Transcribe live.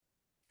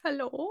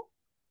Hello.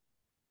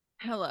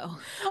 Hello.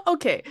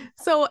 Okay,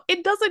 so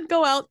it doesn't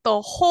go out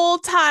the whole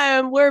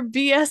time we're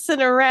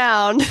BSing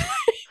around.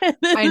 And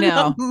then I the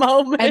know.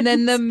 And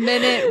then moment, the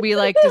minute we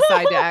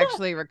decide to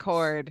actually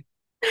record,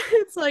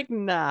 it's like,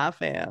 nah,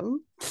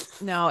 fam.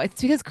 no,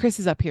 it's because Chris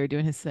is up here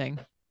doing his thing.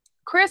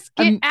 Chris,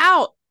 get I'm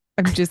out.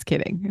 I'm just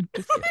kidding. I'm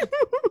just kidding.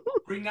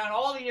 Bring down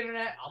all the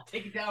internet. I'll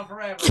take it down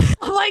forever.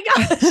 Oh my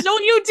gosh,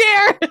 don't you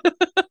dare.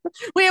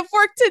 We have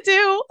work to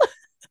do.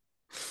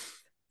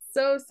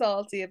 So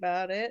salty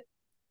about it.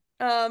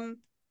 Um,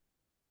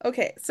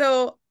 okay,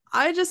 so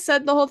I just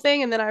said the whole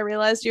thing and then I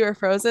realized you were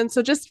frozen.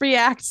 So just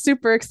react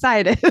super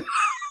excited.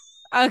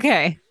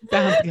 Okay.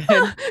 Sounds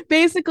good.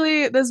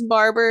 Basically, this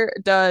barber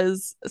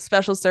does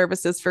special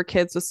services for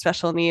kids with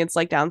special needs,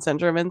 like Down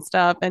syndrome and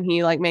stuff, and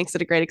he like makes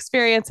it a great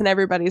experience, and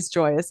everybody's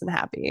joyous and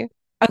happy.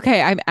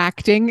 Okay, I'm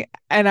acting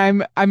and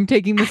I'm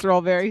taking this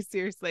role very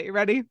seriously.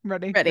 Ready?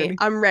 Ready? Ready? Ready.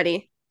 I'm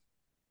ready.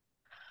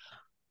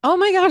 Oh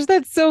my gosh,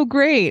 that's so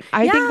great.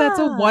 I think that's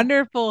a Yeah,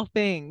 wonderful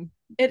thing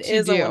it to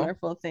is a do.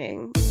 wonderful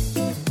thing.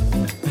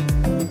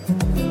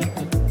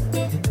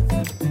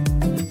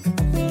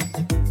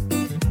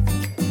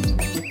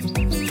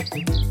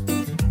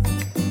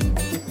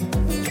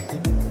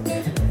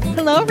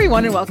 Hello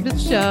everyone and welcome to the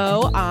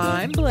show.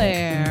 I'm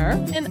Blair.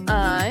 And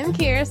I'm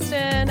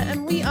Kirsten,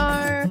 and we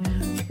are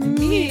Mediocre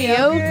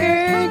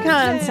mediocre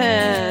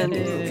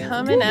content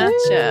coming at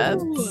you.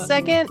 Woo!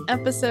 Second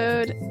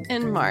episode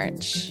in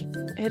March.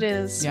 It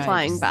is Yikes.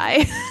 flying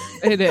by.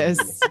 It is.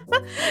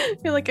 I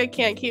feel like I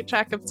can't keep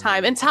track of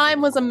time. And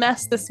time was a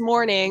mess this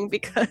morning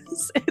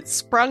because it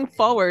sprung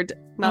forward,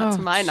 not to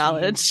Oh, my geez.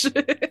 knowledge.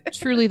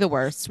 Truly the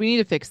worst. We need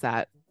to fix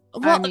that. I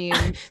Well, mean,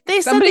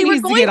 they said somebody they were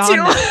needs to going get on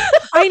that.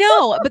 to. I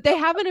know, but they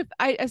haven't.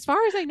 As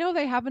far as I know,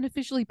 they haven't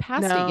officially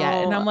passed it yet.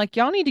 And No. I'm like,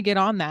 y'all need to get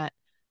on that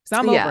because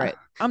I'm over Yeah. it.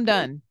 I'm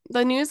done.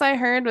 The news I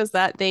heard was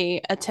that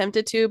they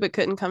attempted to, but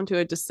couldn't come to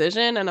a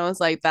decision. And I was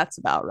like, that's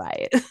about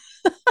right.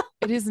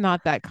 It is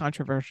not that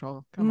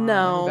controversial. Come on,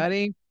 No,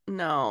 everybody.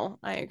 no,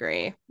 I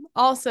agree.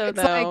 Also, It's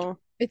like though,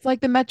 it's like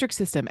the metric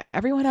system.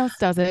 Everyone else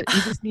does it.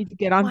 You just need to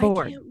get on why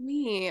board. can't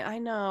we? I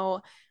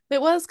know.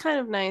 It was kind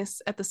of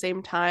nice at the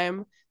same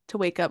time to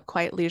wake up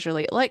quite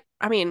leisurely. Like,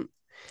 I mean,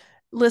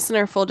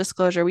 listener, full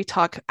disclosure, we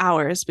talk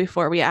hours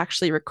before we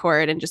actually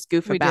record and just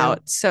goof We do.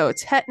 about. So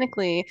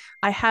technically,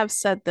 I have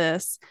said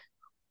this,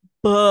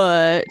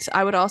 but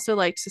I would also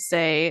like to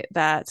say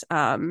that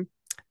the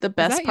Is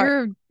best that part.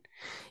 your computer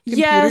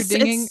Yes,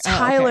 dinging? it's Oh,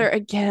 Tyler okay.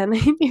 again.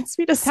 He needs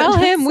me to Tell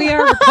send him this. we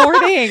are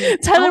recording. Oh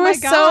Tyler, we're my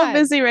so God.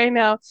 busy right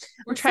now. I'm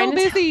We're so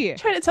busy.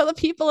 trying to tell the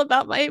people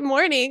about my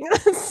morning.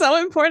 It's so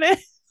important.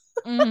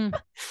 Mm.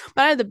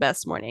 But I had the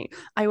best morning.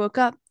 I woke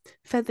up,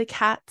 fed the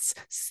cats,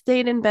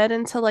 stayed in bed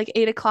until like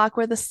 8 o'clock,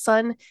 where the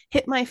sun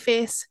hit my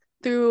face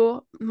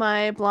through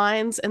my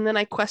blinds, and then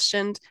I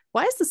questioned,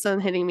 why is the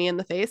sun hitting me in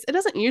the face? It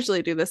doesn't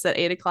usually do this at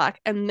 8 o'clock,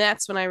 and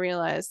that's when I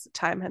realized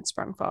time had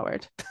sprung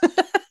forward.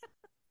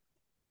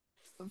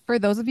 For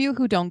those of you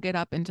who don't get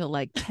up until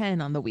like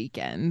 10 on the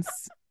weekends,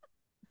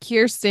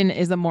 Kirsten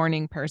is a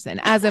morning person,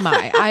 as am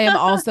I. I am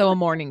also a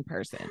morning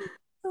person.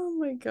 Oh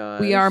my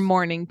We are gosh.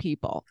 morning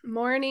people.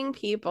 Morning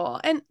people.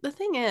 And the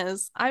thing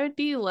is, I would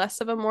be less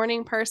of a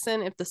morning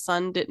person if the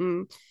sun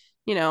didn't,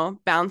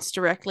 bounce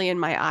directly in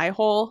my eye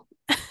hole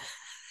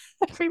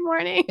every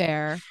morning.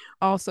 Fair.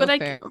 Also But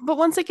fair. but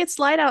once it gets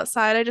light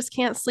outside, I just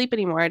can't sleep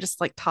anymore. I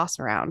just like toss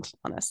around,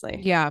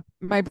 honestly. Yeah.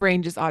 My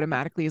brain just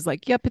automatically is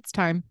like, yep, it's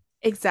time.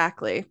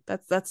 Exactly.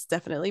 That's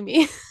definitely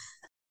me.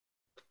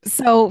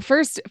 So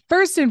first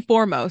and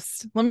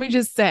foremost, let me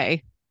just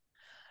say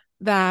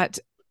that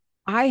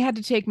I had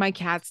to take my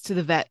cats to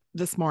the vet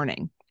this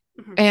morning.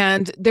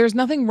 And there's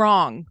nothing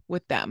wrong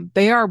with them.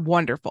 They are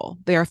wonderful.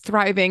 They are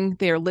thriving.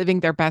 They are living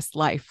their best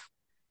life.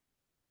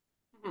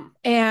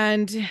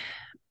 And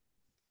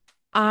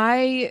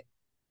I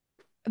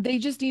they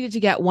just needed to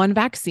get one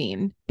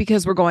vaccine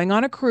because we're going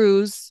on a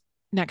cruise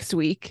next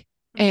week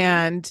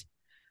and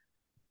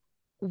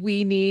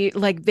we need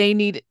we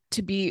need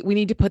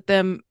to put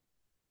them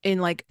in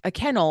like a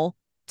kennel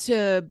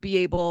to be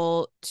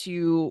able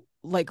to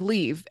like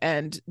leave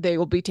and they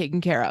will be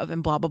taken care of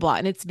and blah blah blah.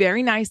 And it's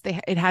very nice.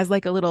 It has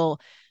like a little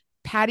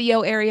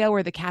patio area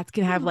where the cats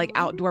can have like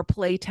outdoor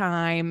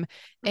playtime.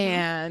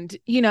 And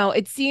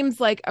it seems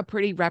like a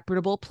pretty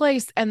reputable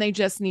place, and they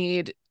just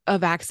need a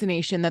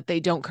vaccination that they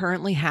don't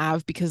currently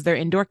have because they're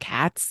indoor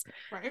cats.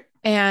 Right.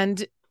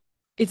 And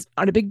it's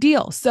not a big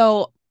deal.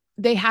 So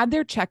they had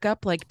their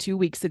checkup like 2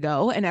 weeks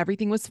ago and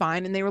everything was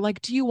fine. And they were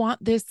like, do you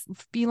want this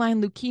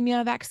feline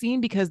leukemia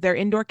vaccine? Because they're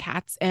indoor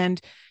cats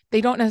and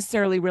they don't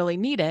necessarily really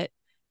need it.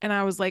 And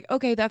I was like,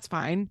 okay, that's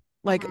fine.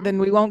 Like, then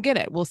we won't get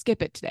it. We'll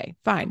skip it today.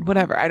 Fine,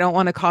 whatever. I don't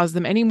want to cause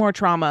them any more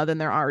trauma than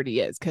there already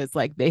is because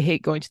like they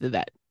hate going to the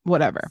vet,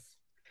 whatever.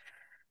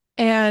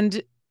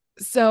 And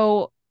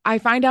so I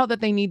find out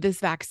that they need this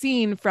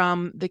vaccine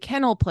from the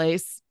kennel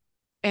place.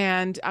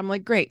 And I'm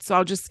like, great. So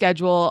I'll just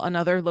schedule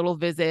another little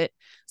visit.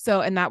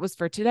 So, and that was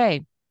for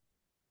today.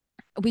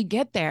 We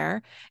get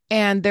there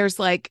and there's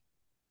like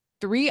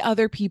three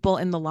other people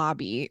in the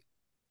lobby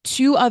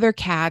 2 other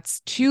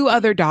cats, 2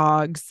 other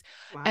dogs.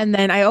 Wow. And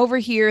then I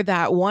overhear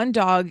that one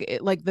dog,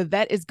 like the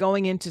vet is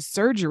going into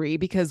surgery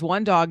because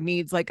one dog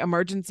needs like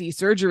emergency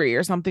surgery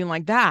or something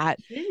like that.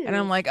 And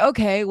I'm Jeez. like,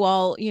 okay,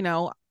 well,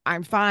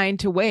 I'm fine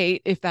to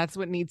wait if that's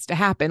what needs to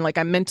happen. Like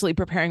I'm mentally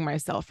preparing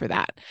myself for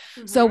that.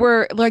 So Mhm.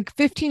 we're like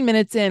 15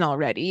 minutes in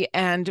already.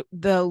 And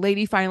the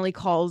lady finally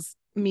calls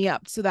me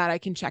up so that I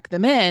can check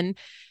them in.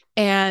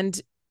 And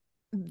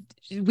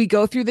we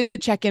go through the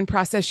check-in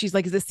process. She's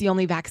like, is this the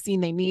only vaccine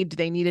they need? Do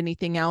they need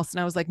anything else? And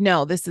I was like,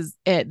 no, this is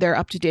it. They're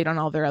up to date on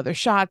all their other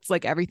shots.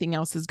 Like everything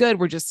else is good.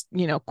 We're just,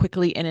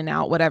 quickly in and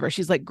out, whatever.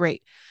 She's like,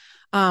 great.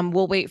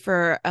 We'll wait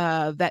for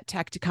a vet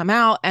tech to come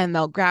out and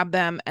they'll grab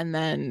them and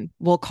then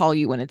we'll call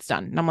you when it's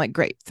done. And I'm like,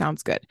 great,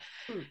 sounds good.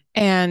 Hmm.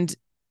 And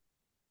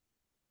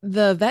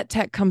the vet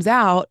tech comes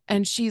out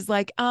and she's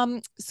like,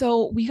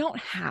 so we don't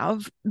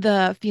have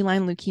the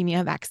feline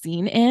leukemia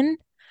vaccine in,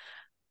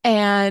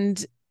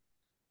 and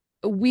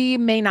we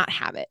may not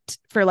have it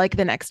for like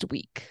the next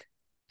week.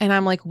 And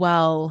I'm like,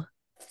 well,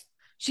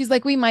 she's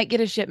like, we might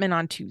get a shipment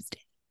on Tuesday.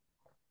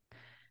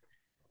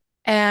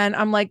 And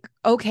I'm like,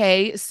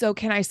 okay, so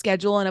can I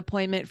schedule an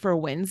appointment for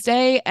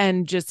Wednesday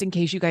and just in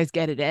case you guys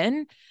get it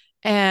in?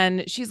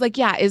 And she's like,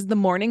 yeah, is the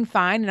morning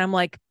fine? And I'm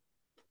like,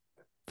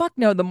 fuck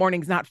no, the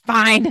morning's not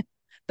fine.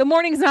 The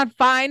morning's not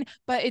fine,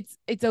 but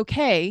it's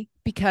okay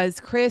because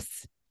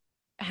Chris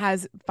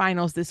has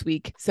finals this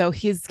week. So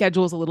his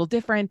schedule is a little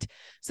different.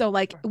 So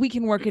like we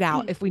can work it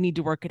out if we need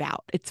to work it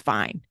out. It's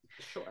fine.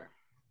 Sure.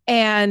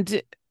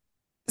 And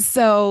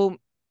so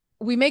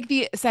we make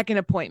the second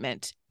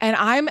appointment and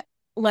I'm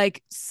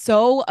like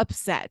so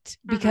upset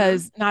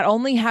because not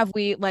only have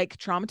we like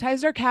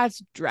traumatized our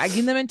cats,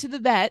 dragging them into the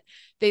vet,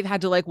 they've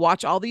had to like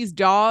watch all these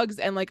dogs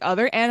and like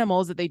other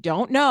animals that they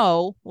don't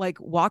know, like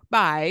walk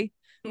by.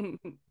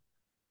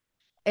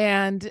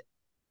 And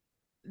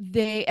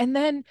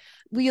then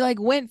we like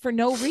went for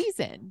no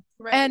reason.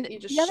 Right. And You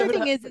just the other showed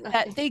thing up is for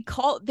that nothing.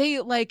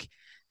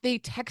 they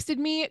texted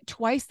me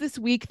twice this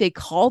week. They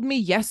called me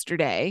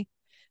yesterday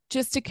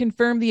just to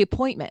confirm the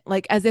appointment,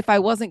 like as if I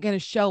wasn't going to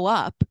show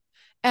up.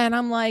 And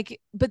I'm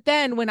like, but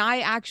then when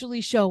I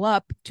actually show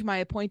up to my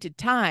appointed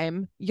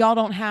time, y'all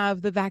don't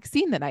have the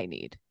vaccine that I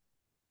need.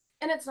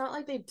 And it's not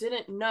like they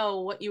didn't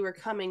know what you were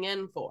coming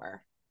in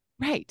for.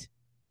 Right.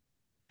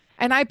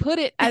 And I put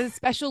it as a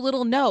special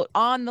little note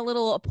on the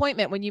little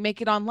appointment when you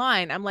make it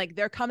online. I'm like,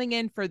 they're coming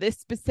in for this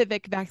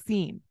specific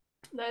vaccine.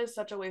 That is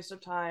such a waste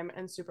of time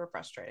and super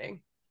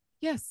frustrating.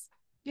 Yes.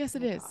 Yes,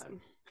 it is. God.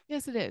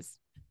 Yes, it is.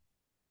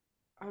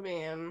 I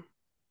mean,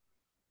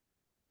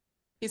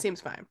 he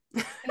seems fine.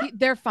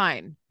 They're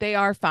fine. They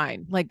are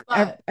fine. Like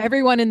But-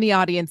 everyone in the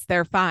audience,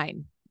 they're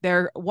fine.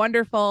 They're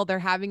wonderful. They're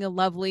having a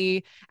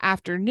lovely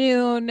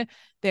afternoon.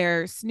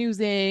 They're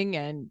snoozing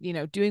and,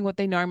 doing what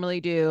they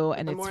normally do.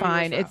 And The it's morning was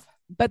fine. rough.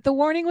 But the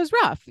warning was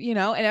rough, and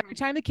every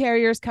time the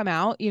carriers come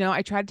out,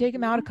 I try to take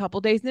them out a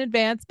couple days in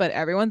advance, but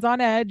everyone's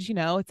on edge,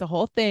 it's a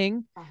whole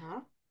thing.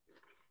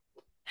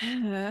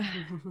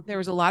 There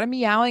was a lot of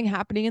meowing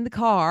happening in the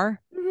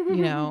car,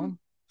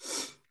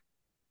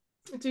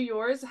 Do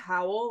yours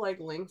howl like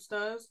Lynx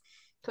does?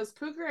 Because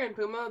Cougar and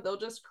Puma, they'll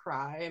just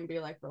cry and be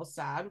like real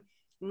sad.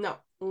 No,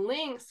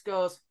 Lynx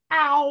goes,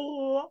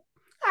 ow,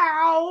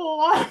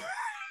 ow.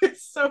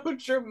 It's so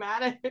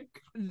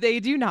dramatic. They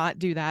do not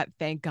do that,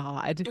 thank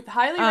God.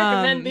 Highly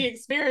recommend the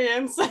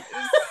experience.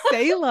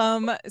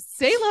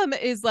 Salem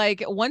is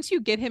like, once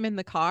you get him in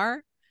the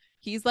car,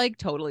 he's like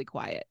totally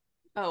quiet.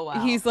 Oh,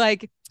 wow.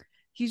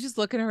 He's just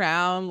looking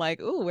around like,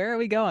 oh, where are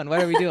we going?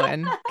 What are we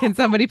doing? Can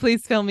somebody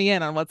please fill me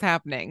in on what's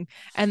happening?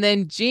 And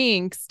then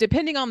Jinx,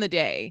 depending on the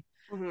day,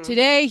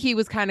 today he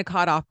was kind of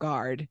caught off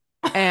guard.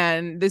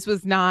 And this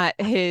was not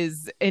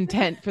his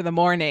intent for the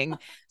morning.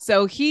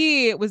 So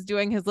he was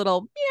doing his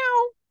little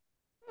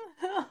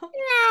meow,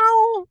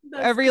 meow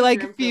every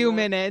like few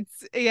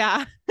minutes.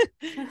 Yeah.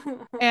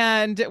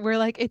 And we're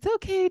like, it's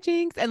okay,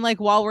 Jinx. And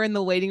like while we're in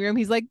the waiting room,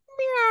 he's like,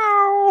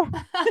 meow.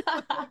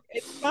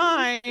 It's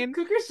fine.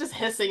 Cougar's just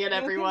hissing at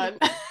everyone.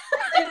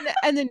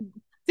 and then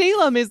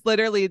Salem is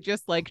literally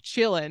just like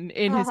chilling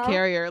in his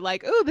carrier,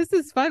 like, oh, this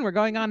is fun. We're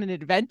going on an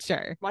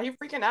adventure. Why are you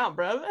freaking out,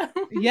 bro?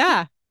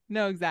 Yeah.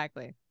 No,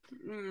 exactly.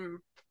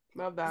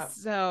 Love that.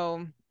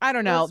 So I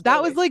don't know.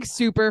 That was like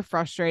super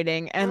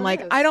frustrating. And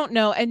like, I don't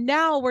know. And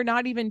now we're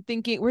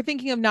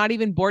thinking of not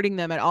even boarding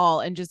them at all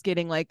and just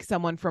getting like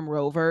someone from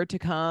Rover to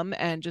come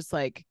and just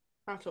like,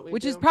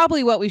 which is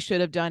probably what we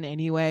should have done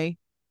anyway.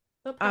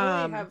 They'll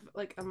probably have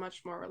like a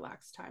much more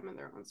relaxed time in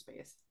their own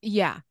space.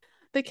 Yeah.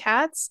 The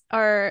cats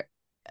are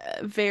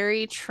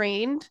very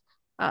trained.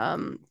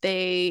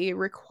 They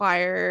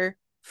require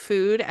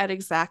food at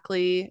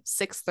exactly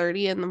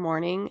 6:30 in the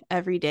morning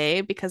every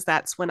day because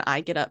that's when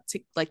I get up to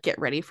like get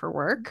ready for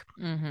work.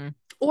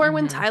 Or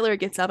when Tyler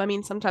gets up. I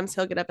mean, sometimes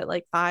he'll get up at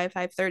like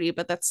 5:30,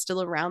 but that's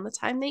still around the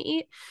time they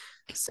eat.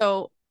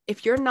 So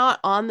if you're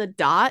not on the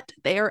dot,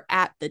 they are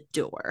at the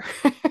door.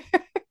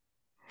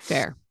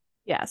 Fair.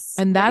 Yes.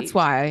 And that's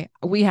Right.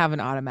 why we have an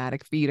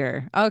automatic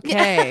feeder.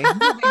 Okay.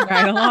 Moving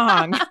right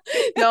along.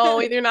 No,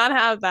 we do not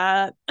have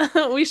that.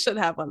 We should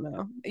have one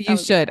though. That You would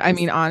be should. I nice.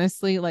 mean,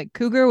 honestly, like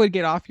Cougar would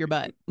get off your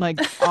butt. Like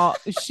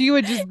she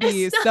would just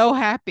be It's not, so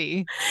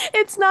happy.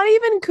 it's not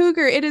even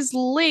Cougar. It is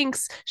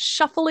Lynx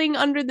shuffling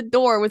under the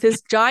door with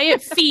his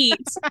giant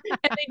feet,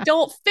 and they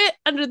don't fit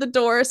under the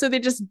door, so they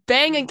just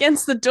bang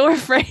against the door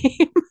frame.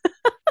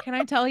 Can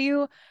I tell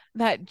you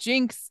that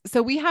Jinx?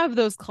 So we have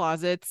those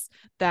closets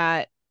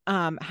that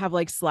have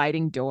like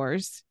sliding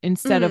doors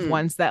instead of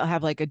ones that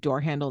have like a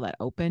door handle that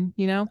open,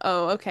 you know?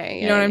 Oh,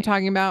 okay. You know what I'm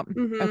talking about?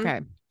 Mhm.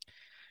 Okay.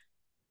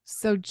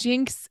 So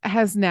Jinx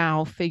has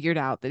now figured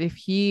out that if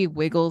he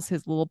wiggles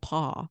his little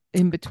paw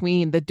in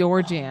between the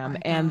door jam my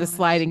and the gosh.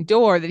 sliding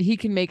door, that he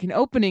can make an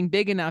opening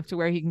big enough to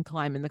where he can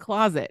climb in the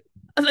closet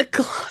The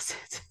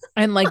closet.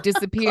 and like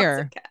disappear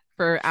Closet cat.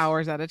 for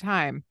hours at a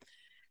time.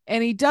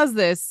 And he does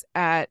this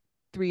at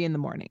 3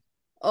 a.m.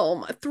 Oh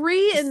my,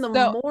 3 in the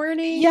So,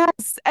 morning.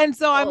 Yes. And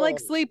so I'm like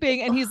Oh.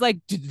 sleeping and he's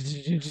like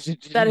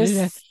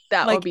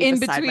That like would be in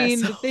beside between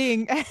the myself.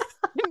 thing.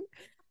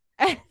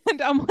 And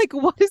I'm like,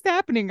 what is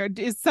happening?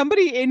 Is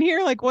somebody in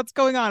here? Like, what's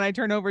going on? I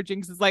turn over.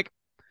 Jinx is like,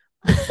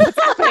 what's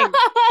happening?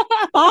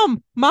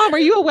 Mom, are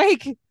you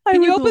awake?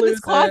 Can you open this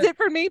closet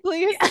for me,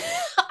 please?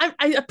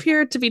 I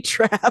appear to be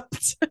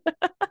trapped.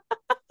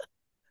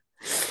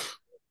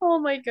 Oh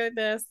my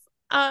goodness.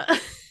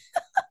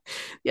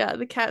 Yeah,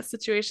 the cat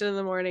situation in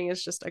the morning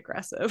is just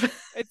aggressive.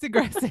 It's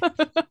aggressive.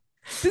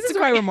 This is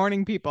why we're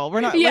morning people.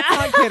 We're not, Yeah.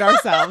 let's not kid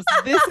ourselves.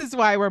 This is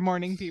why we're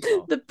morning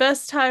people. The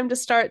best time to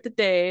start the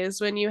day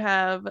is when you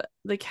have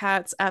the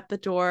cats at the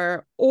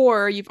door,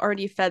 or you've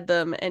already fed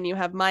them and you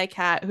have my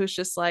cat who's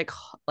just like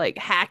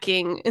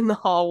hacking in the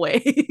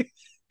hallway.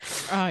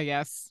 Oh,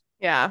 yes.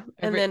 Yeah.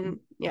 And then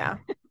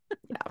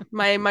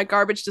my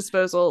garbage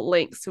disposal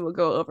Lynx who will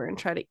go over and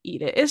try to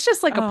eat it. It's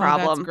just like a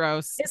problem. That's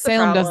gross. It's a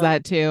Salem does problem.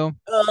 that too.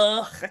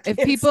 Ugh, If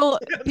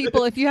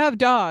people, if you have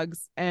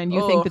dogs and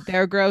you think that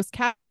they're gross,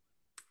 cats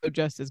are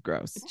just as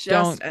gross.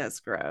 Just as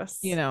gross.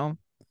 You know,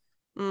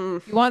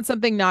 if you want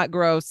something not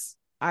gross,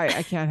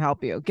 I can't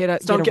help you. Get a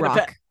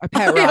rock. A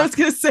pet rock. I was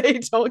gonna say,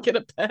 don't get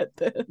a pet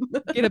then.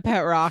 Get a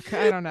pet rock.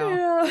 I don't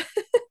know.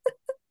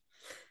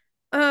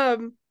 Yeah.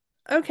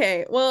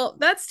 Okay, well,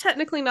 that's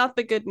technically not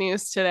the good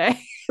news today.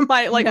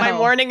 My No.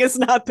 morning is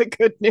not the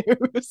good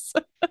news.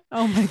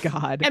 Oh my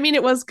God. I mean,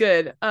 it was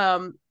good.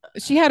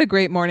 She had a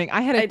great morning.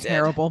 I had a I did.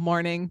 terrible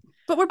morning.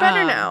 But we're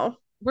better now.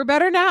 We're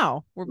better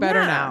now.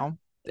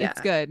 Yeah.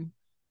 It's good.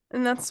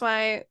 And that's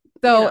why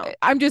So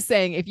I'm just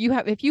saying, if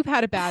you've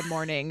had a bad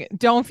morning,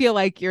 don't feel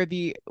like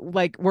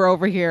we're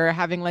over here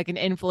having like an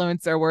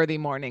influencer worthy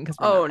morning. Because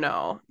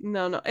no,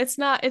 it's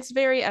not. It's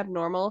very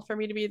abnormal for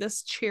me to be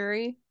this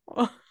cheery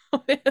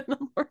in the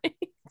morning,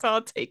 so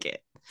I'll take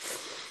it.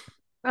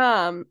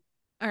 All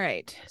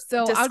right.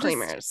 So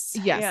disclaimers.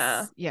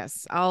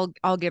 Yes.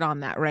 I'll get on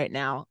that right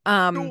now.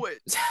 Do it.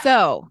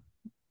 So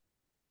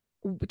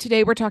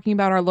today we're talking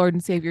about our Lord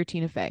and Savior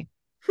Tina Fey,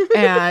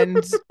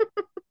 and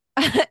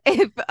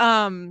if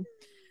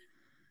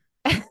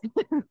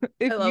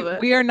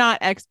we are not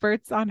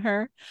experts on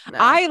her. No.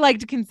 I like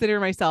to consider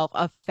myself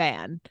a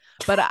fan,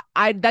 but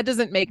that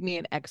doesn't make me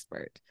an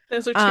expert.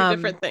 Those are two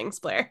different things,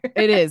 Blair.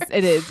 It is.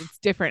 It's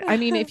different. I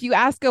mean, if you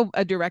ask a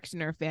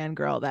Directioner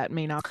fangirl, that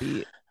may not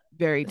be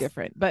very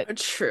different, but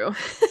true.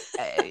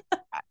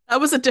 That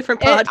was a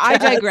different podcast. I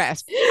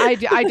digress.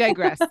 I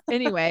digress.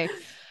 Anyway,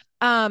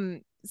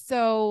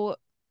 so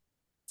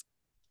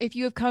if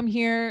you have come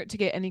here to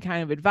get any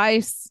kind of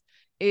advice,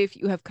 if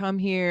you have come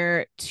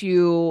here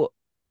to,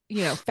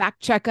 fact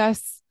check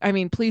us, I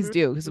mean, please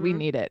do, because we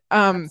need it.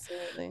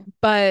 Absolutely.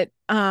 But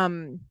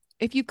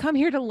if you come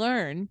here to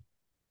learn,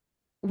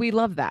 we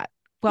love that.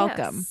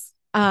 Welcome.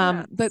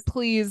 Yes. But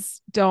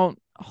please don't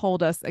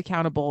hold us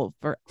accountable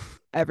for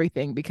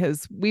everything,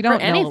 because we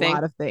don't know a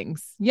lot of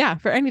things. Yeah,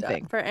 for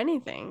anything.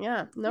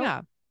 Yeah. No.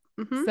 Yeah.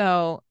 Mm-hmm.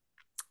 So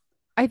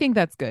I think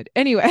that's good.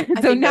 Anyway,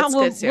 so now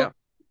we'll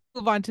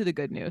move on to the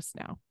good news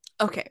now.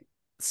 Okay.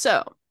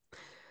 So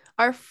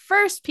our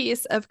first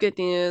piece of good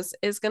news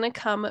is going to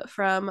come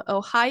from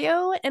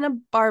Ohio in a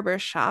barber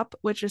shop,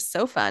 which is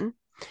so fun.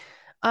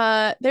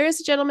 There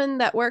is a gentleman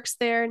that works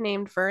there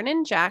named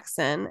Vernon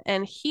Jackson,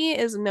 and he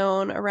is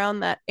known around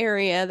that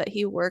area that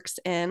he works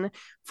in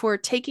for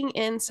taking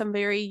in some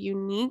very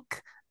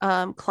unique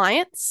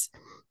clients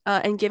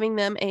and giving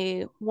them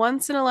a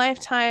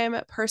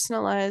once-in-a-lifetime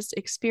personalized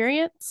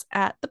experience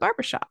at the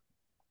barbershop.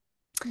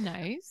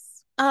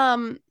 Nice.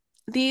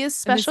 These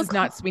special... This is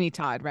not Sweeney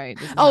Todd, right?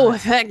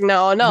 Heck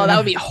no. That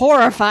would be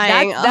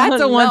horrifying.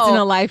 That's a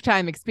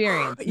once-in-a-lifetime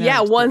experience. No,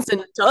 yeah, once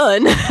and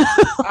done.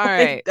 All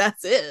right.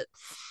 That's it.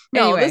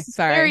 No, anyway, this is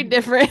very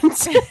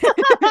different.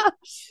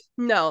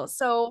 No,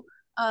 so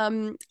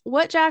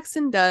What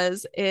Jackson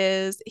does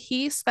is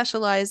he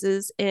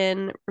specializes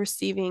in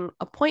receiving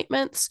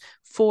appointments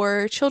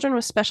for children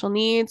with special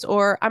needs,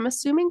 or I'm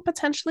assuming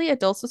potentially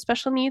adults with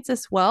special needs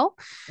as well.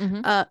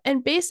 Mhm.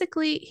 And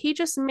basically, he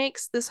just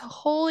makes this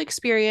whole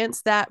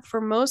experience that for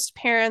most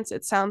parents,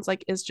 it sounds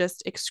like is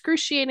just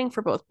excruciating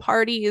for both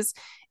parties.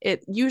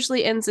 It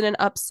usually ends in an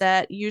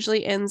upset,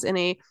 usually ends in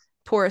a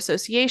poor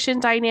association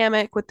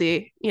dynamic with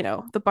the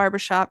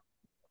barbershop.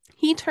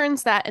 He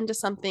turns that into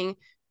something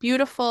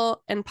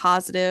beautiful and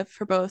positive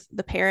for both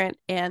the parent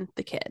and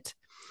the kid.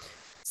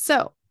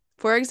 So,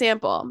 for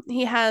example,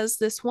 he has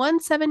this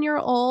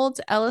 7-year-old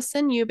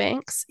Ellison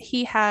Eubanks.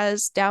 He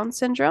has Down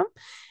syndrome,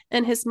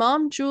 and his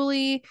mom,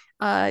 Julie,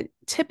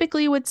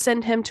 typically would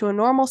send him to a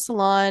normal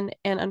salon.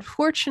 And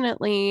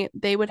unfortunately,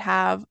 they would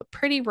have a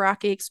pretty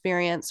rocky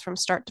experience from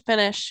start to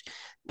finish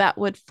that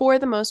would, for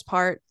the most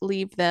part,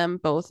 leave them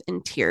both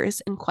in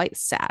tears and quite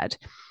sad.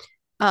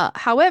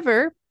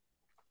 However,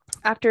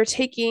 after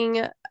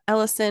taking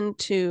Ellison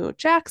to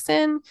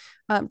Jackson,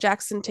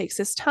 Jackson takes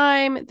his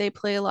time. They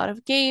play a lot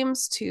of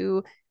games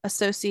to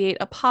associate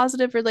a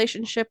positive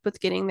relationship with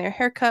getting their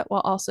haircut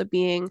while also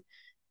being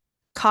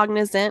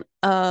cognizant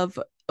of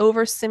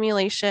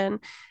overstimulation,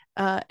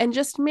 and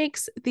just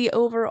makes the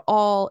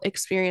overall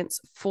experience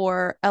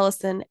for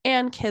Ellison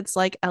and kids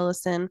like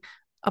Ellison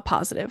a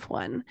positive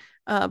one.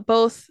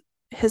 Both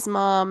his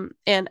mom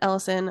and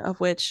Ellison, of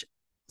which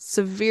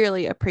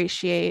severely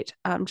appreciate,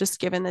 just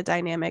given the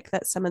dynamic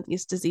that some of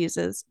these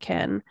diseases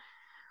can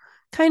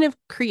kind of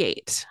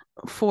create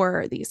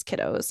for these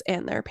kiddos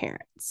and their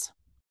parents.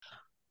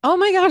 Oh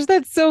my gosh,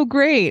 that's so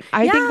great.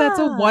 I think that's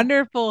a Yeah.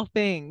 wonderful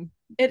thing.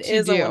 It to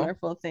is a do.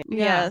 wonderful thing.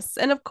 Yeah. Yes.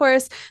 And of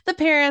course, the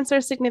parents are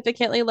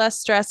significantly less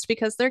stressed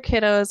because their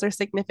kiddos are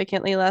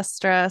significantly less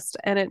stressed.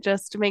 And it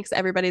just makes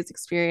everybody's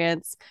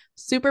experience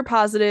super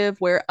positive,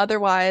 where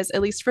otherwise,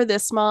 at least for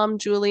this mom,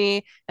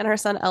 Julie, and her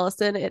son,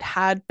 Ellison, it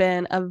had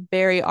been a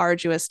very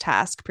arduous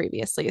task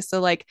previously.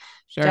 So, like,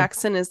 Sure.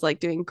 Jackson is like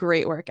doing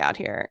great work out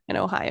here in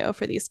Ohio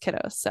for these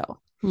kiddos. So,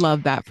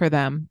 Love that for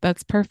them.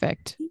 That's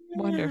perfect.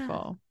 yeah.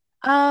 Wonderful.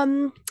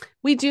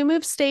 We do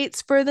move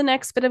states for the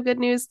next bit of good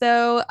news,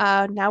 though.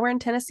 Now we're in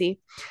Tennessee.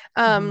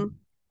 I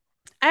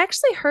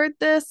actually heard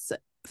this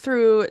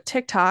through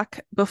TikTok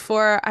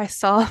before I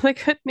saw the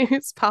good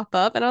news pop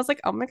up, and I was like,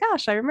 oh my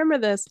gosh, I remember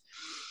this.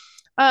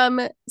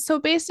 So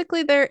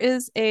basically, there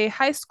is a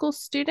high school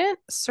student,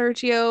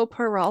 Sergio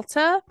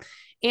Peralta,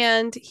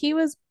 and he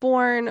was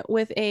born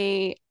with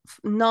a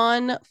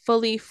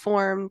non-fully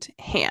formed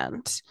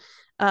hand.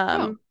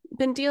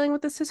 Been dealing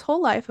with this his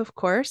whole life, of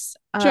course.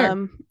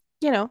 Sure.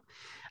 You know,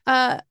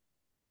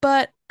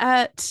 but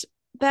at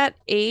that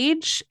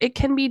age, it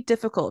can be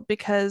difficult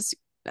because,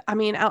 I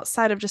mean,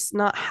 outside of just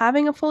not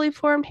having a fully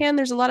formed hand,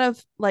 there's a lot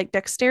of like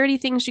dexterity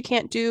things you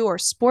can't do or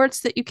sports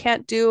that you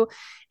can't do.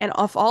 And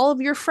if all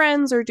of your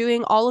friends are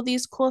doing all of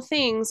these cool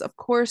things, of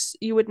course,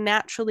 you would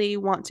naturally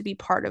want to be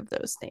part of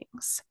those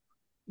things.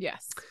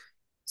 Yes.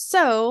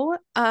 So,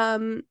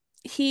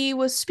 he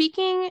was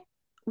speaking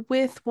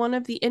with one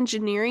of the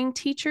engineering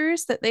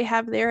teachers that they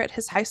have there at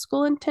his high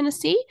school in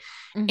Tennessee.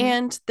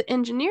 And the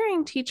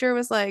engineering teacher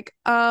was like,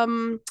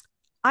 I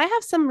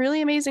have some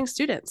really amazing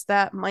students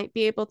that might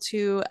be able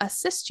to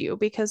assist you,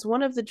 because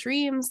one of the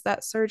dreams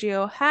that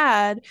Sergio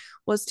had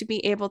was to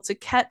be able to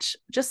catch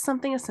just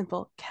something as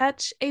simple,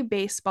 catch a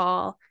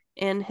baseball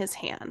in his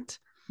hand.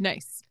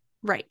 Nice.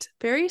 Right.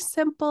 Very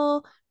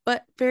simple,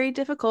 but very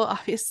difficult,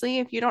 obviously,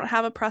 if you don't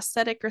have a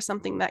prosthetic or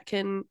something that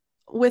can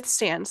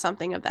withstand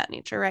something of that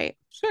nature, right?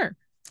 Sure.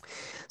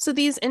 So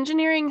these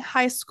engineering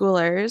high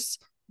schoolers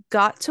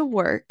got to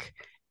work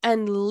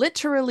and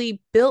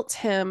literally built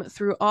him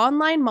through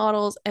online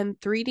models and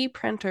 3D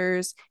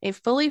printers a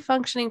fully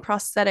functioning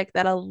prosthetic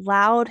that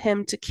allowed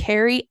him to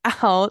carry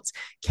out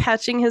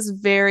catching his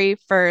very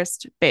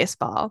first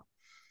baseball.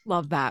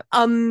 Love that.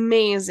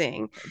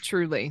 Amazing.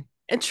 Truly.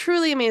 And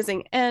truly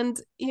amazing. And,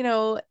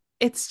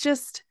 it's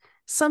just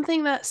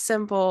something that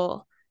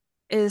simple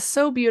is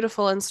so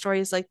beautiful in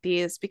stories like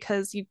these,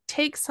 because you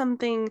take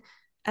something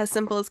as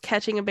simple as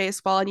catching a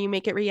baseball and you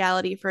make it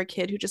reality for a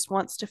kid who just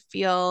wants to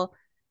feel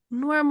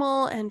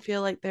normal and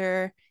feel like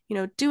they're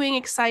doing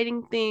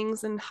exciting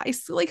things. And high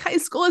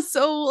school is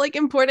so like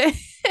important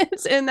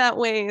in that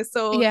way.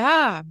 So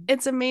yeah,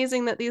 it's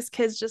amazing that these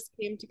kids just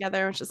came together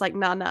and was just like,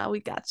 nah,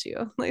 we got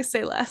you, like,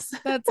 say less.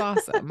 That's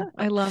awesome.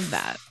 I love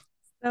that.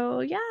 So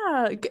yeah,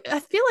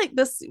 I feel like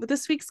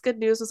this week's good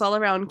news was all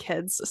around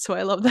kids, so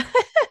I love that.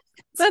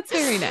 That's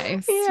very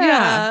nice.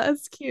 Yeah,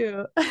 it's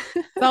cute.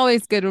 It's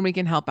always good when we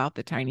can help out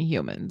the tiny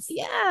humans.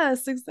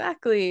 Yes,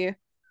 exactly.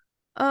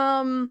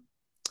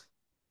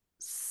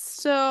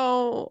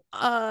 So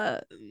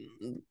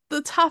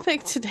the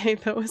topic today,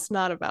 though, is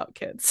not about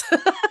kids.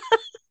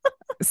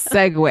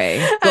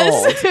 Segue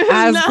gold,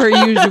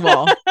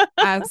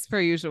 as per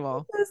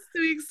usual. This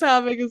week's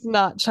topic is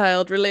not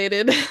child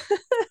related.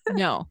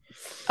 No.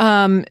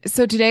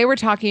 So today we're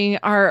talking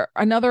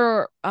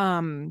another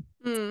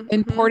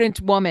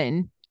important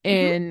woman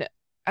in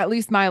at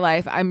least my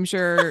life. I'm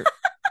sure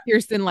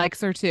Kirsten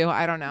likes her too.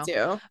 I don't know.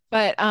 Do.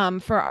 But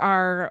for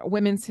our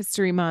Women's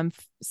History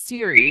Month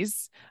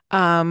series,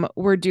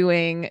 we're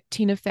doing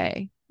Tina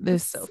Fey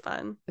It's so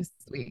fun. this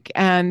week.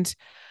 And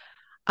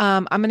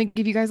I'm going to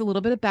give you guys a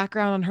little bit of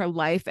background on her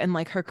life and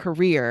like her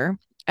career,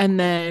 and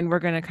then we're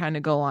going to kind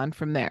of go on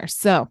from there.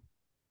 So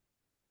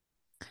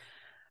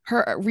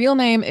her real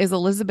name is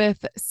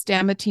Elizabeth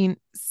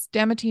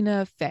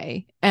Stamatina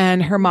Fey,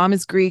 and her mom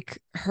is Greek.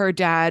 Her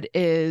dad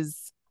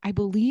is, I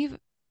believe,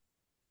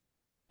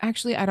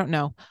 actually, I don't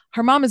know.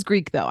 Her mom is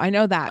Greek, though. I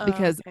know that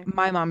because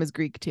my mom is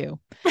Greek too.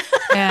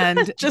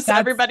 And just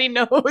everybody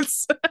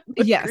knows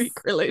the yes.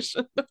 Greek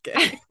relation.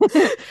 Okay.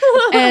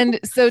 And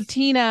so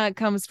Tina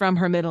comes from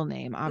her middle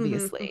name,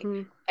 obviously.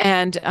 Mm-hmm.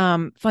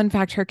 And fun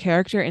fact, her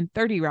character in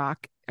 30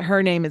 Rock,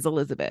 her name is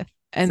Elizabeth.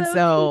 And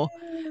so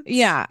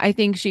yeah, I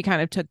think she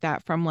kind of took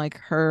that from like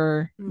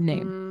her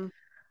name.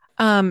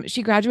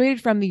 She graduated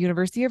from the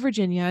University of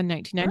Virginia in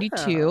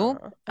 1992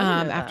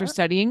 after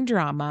studying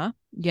drama.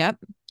 Yep.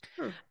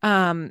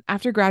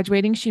 After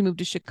graduating, she moved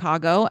to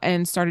Chicago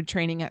and started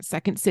training at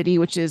Second City,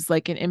 which is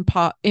like an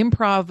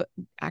improv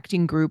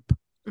acting group.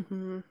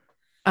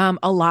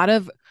 A lot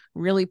of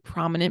really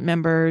prominent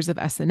members of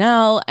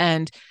SNL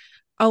and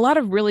a lot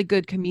of really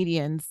good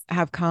comedians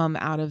have come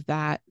out of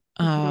that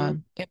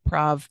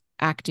improv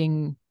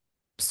acting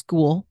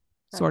school.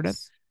 That's sort of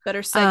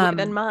better segue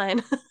than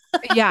mine.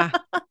 Yeah.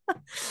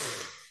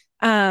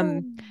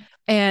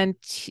 And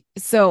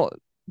so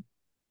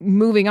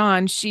moving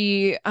on,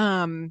 she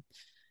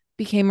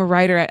became a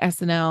writer at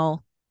SNL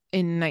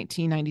in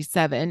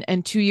 1997,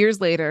 and 2 years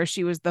later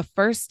she was the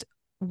first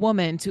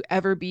woman to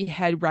ever be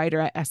head writer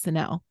at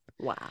SNL.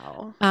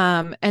 Wow.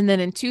 And then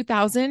in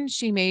 2000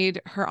 she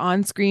made her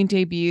on-screen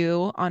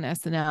debut on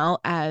SNL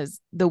as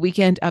the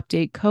Weekend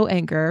Update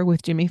co-anchor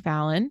with Jimmy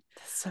Fallon.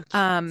 So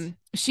cute.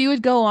 She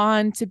would go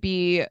on to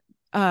be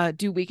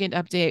do Weekend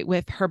Update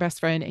with her best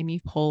friend Amy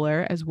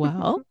Poehler as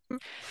well.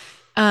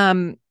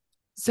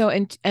 So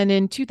in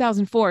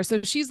 2004,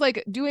 so she's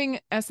like doing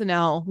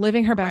SNL,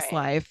 living her best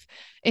life.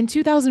 In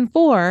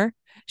 2004,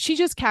 she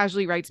just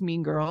casually writes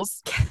Mean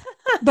Girls,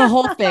 the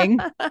whole thing,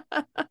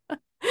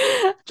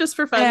 just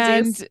for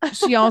funsies. And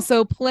she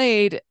also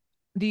played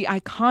the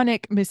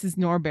iconic Mrs.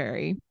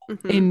 Norbury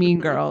in Mean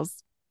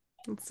Girls.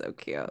 It's so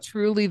cute,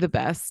 truly the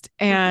best.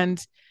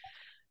 And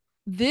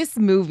this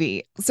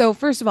movie, so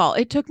first of all,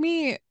 it took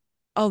me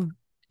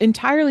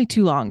entirely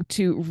too long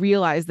to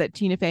realize that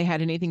Tina Fey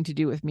had anything to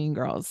do with Mean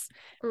Girls.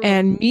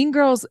 And Mean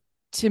Girls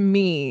to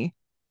me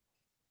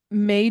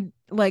made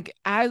like,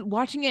 as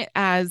watching it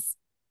as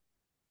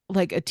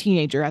like a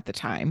teenager at the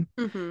time,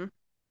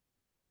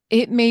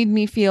 it made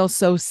me feel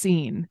so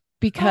seen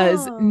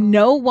because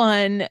no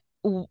one,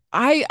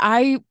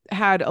 I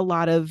had a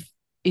lot of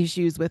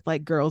issues with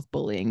like girls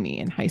bullying me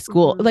in high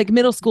school, like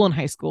middle school and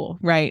high school,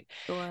 right?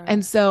 Sure.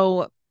 And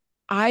so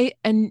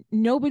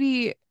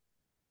nobody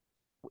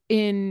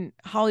in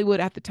Hollywood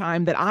at the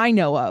time that I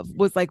know of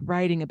was like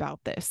writing about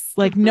this.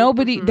 Like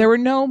nobody, there were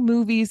no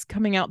movies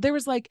coming out. There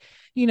was like,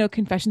 you know,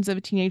 Confessions of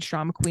a Teenage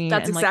Drama Queen.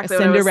 That's and exactly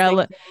like a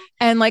Cinderella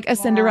and like a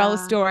Cinderella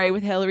story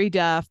with Hilary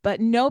Duff, but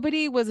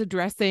nobody was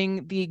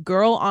addressing the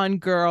girl on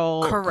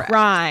girl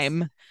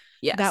crime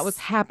that was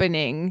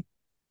happening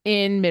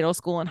in middle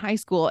school and high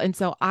school. And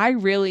so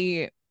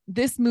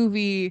this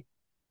movie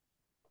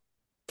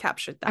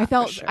captured that. I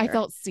felt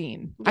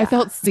seen. I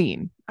felt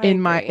seen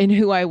in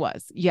who I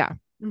was. Yeah.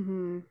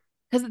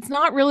 Because it's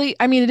not really,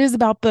 I mean, it is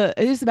about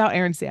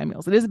Aaron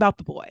Samuels. It is about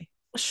the boy.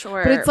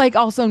 Sure. But it's like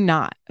also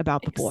not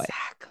about the boy.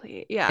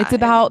 Exactly. Yeah. It's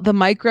about the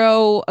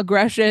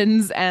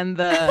microaggressions and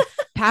the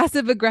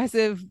passive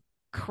aggressive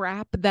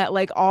crap that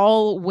like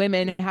all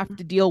women have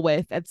to deal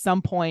with at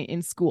some point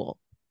in school.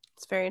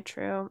 It's very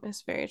true.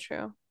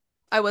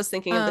 I was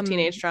thinking of the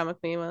Teenage Drama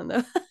Queen one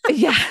though.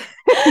 Yeah.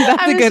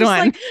 That's a good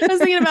one. I was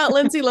thinking about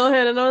Lindsay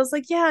Lohan and I was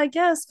like, yeah, I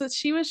guess, but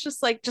she was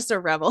just like a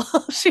rebel.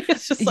 She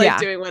was just like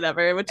doing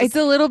whatever. It's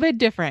a little bit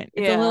different.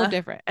 It's a little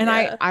different. And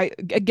I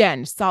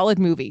again, solid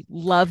movie.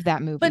 Love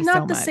that movie. But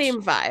not so the much.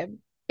 Same vibe.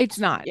 It's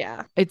not.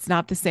 Yeah. It's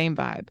not the same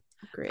vibe.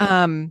 Great.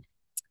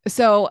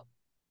 So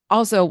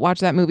also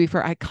watch that movie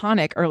for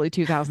iconic early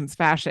 2000s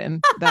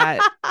fashion that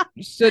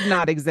should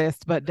not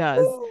exist, but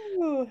does.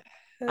 Ooh,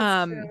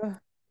 that's true.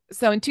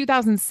 So in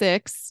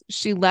 2006,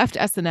 she left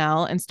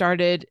SNL and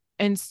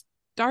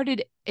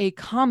started a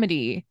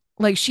comedy.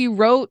 Like she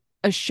wrote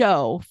a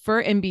show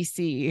for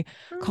NBC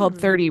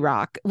called 30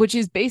 Rock, which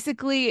is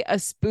basically a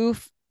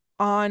spoof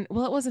on,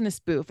 well, it wasn't a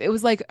spoof. It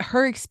was like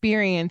her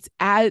experience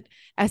at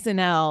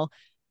SNL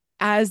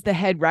as the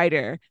head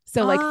writer.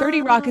 So like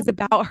 30 Rock is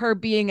about her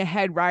being a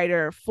head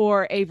writer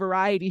for a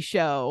variety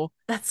show.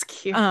 That's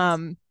cute.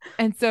 And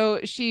so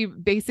she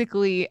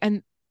basically,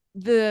 and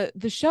the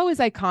show is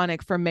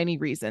iconic for many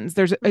reasons.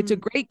 It's a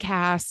great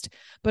cast,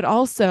 but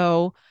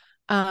also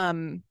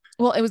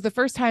well, it was the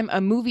first time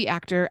a movie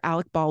actor,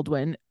 Alec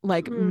Baldwin,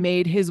 like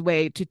made his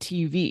way to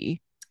TV,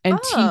 and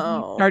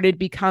TV started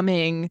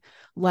becoming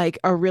like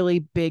a really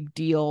big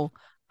deal.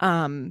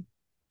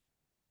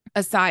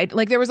 Aside,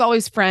 like there was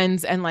always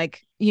Friends and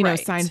like, you know, Right.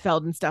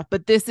 Seinfeld and stuff.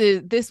 But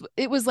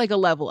it was like a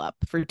level up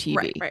for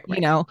TV, Right.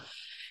 you know?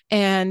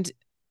 And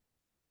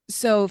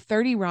so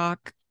 30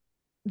 Rock,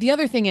 the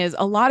other thing is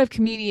a lot of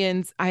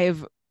comedians I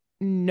have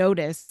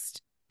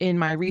noticed in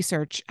my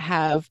research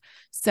have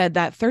said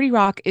that 30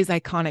 Rock is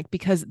iconic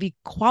because the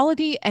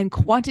quality and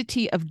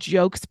quantity of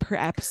jokes per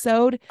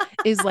episode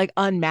is like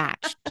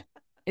unmatched.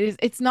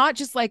 It's not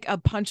just like a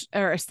punch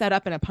or a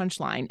setup and a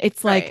punchline.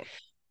 It's like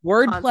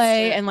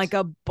wordplay and like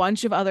a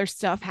bunch of other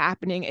stuff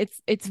happening.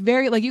 It's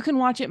very like you can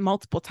watch it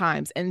multiple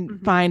times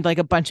and find like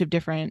a bunch of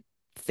different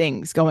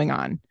things going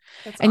on.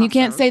 That's and awesome. You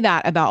can't say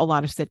that about a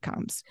lot of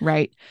sitcoms,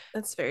 right?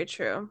 That's very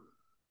true.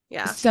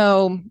 Yeah.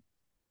 So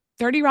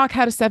 30 Rock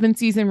had a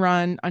 7-season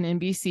run on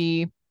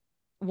NBC,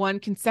 won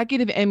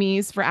consecutive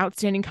Emmys for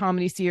Outstanding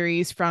Comedy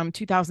Series from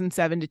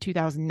 2007 to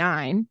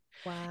 2009.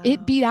 Wow.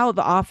 It beat out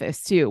The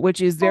Office too,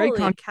 which is very Holy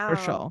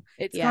controversial. cow.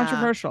 It's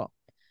controversial.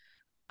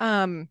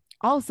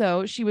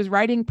 Also, she was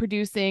writing,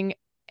 producing,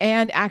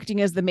 and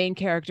acting as the main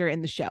character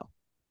in the show.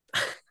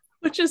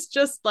 Which is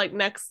just like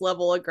next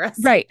level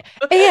aggressive. Right.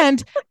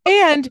 And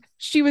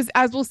she was,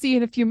 as we'll see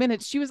in a few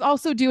minutes, she was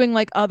also doing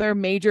like other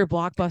major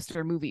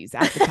blockbuster movies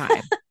at the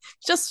time.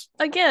 Just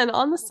again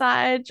on the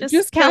side,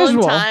 just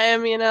casual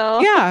time, you know.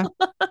 Yeah.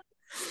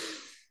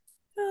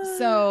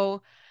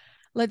 So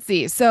let's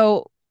see.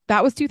 So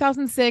that was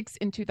 2006.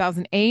 In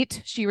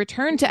 2008, she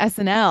returned to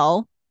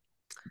SNL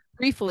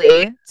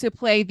briefly to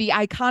play the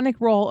iconic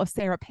role of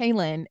Sarah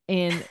Palin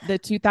in the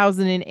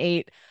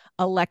 2008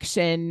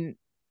 election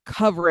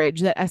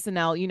coverage that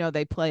SNL, you know,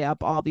 they play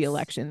up all the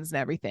elections and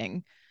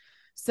everything.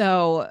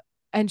 So,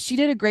 and she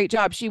did a great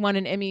job. She won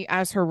an Emmy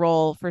as her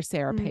role for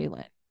Sarah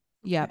Palin.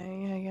 Yep.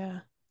 Yeah.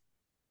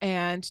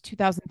 And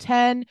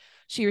 2010,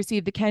 she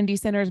received the Kennedy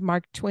Center's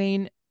Mark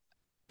Twain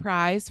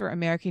Prize for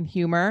American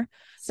Humor.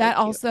 So that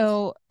cute.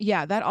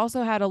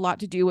 also had a lot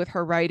to do with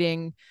her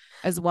writing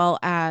as well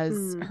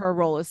as her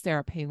role as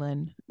Sarah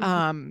Palin.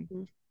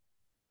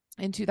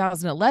 In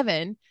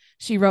 2011,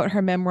 she wrote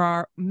her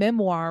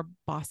memoir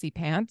Bossy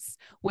Pants,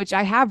 which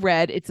I have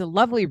read. It's a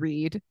lovely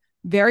read,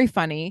 very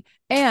funny.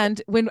 And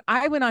when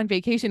I went on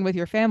vacation with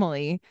your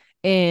family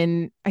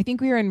I think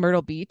we were in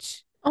Myrtle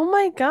Beach. Oh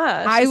my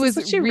gosh. I was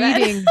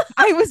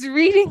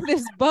reading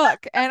this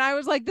book and I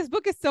was like, this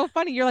book is so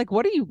funny. You're like,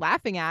 what are you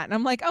laughing at? And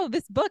I'm like, oh,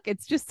 this book,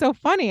 it's just so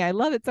funny. I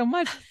love it so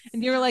much.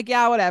 And you were like,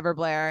 yeah, whatever,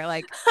 Blair.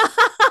 Like,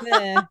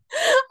 I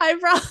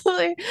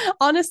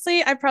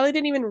probably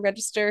didn't even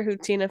register who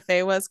Tina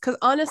Fey was. Cause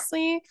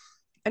honestly,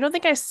 I don't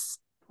think I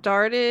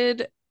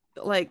started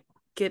like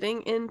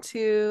getting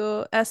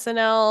into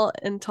SNL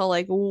until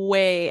like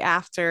way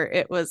after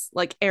it was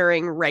like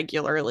airing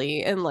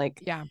regularly and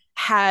like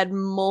had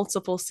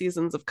multiple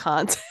seasons of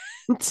content.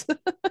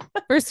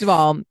 First of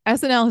all,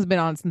 SNL has been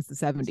on since the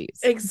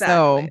 70s.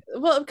 Exactly.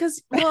 So...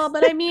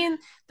 but I mean,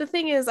 the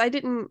thing is,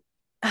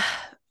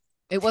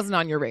 it wasn't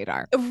on your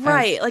radar.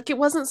 Right. Like it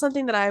wasn't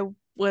something that I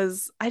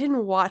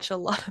didn't watch a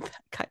lot of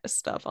that kind of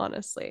stuff,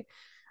 honestly.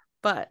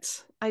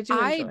 But I do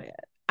enjoy it.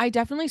 I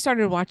definitely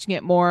started watching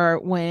it more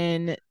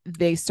when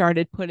they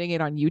started putting it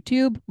on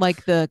YouTube,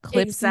 like the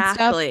clips and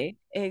stuff.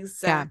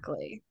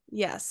 Exactly.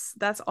 Yeah. Yes.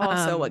 That's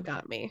also what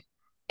got me.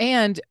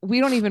 And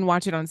we don't even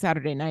watch it on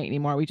Saturday night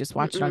anymore. We just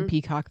watch it on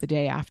Peacock the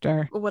day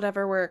after.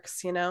 Whatever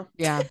works, you know?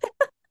 Yeah.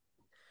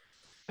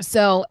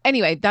 So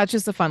anyway, that's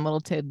just a fun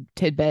little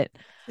tidbit.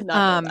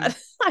 Not that.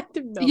 I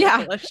didn't know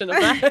the collection of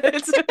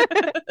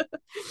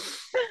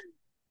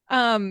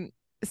that.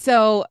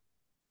 So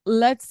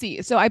let's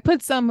see. So I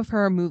put some of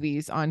her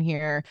movies on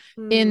here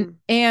and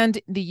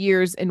the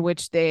years in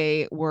which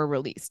they were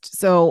released.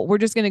 So we're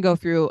just going to go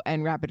through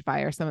and rapid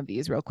fire some of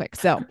these real quick.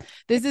 So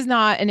this is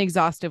not an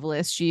exhaustive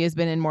list. She has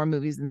been in more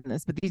movies than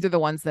this, but these are the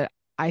ones that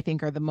I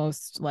think are the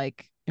most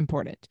like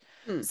important.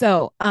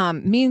 So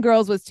Mean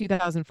Girls was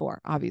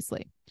 2004,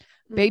 obviously.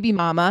 Baby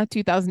Mama,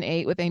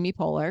 2008 with Amy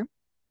Poehler.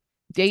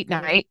 Date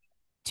Night,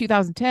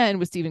 2010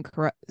 with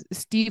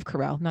Steve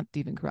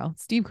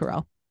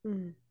Carell.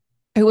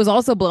 Who was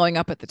also blowing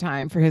up at the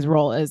time for his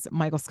role as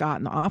Michael Scott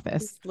in The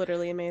Office. It's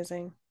literally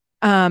amazing.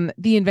 The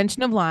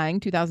Invention of Lying,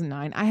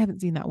 2009. I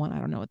haven't seen that one. I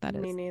don't know what that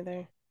is. Me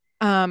neither.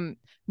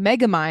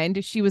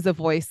 Megamind. She was a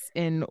voice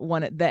in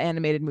the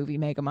animated movie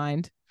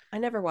Megamind. I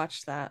never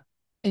watched that.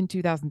 In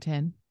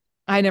 2010.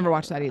 I never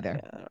watched that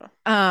either.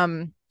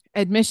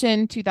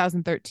 Admission,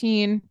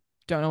 2013.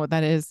 Don't know what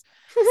that is.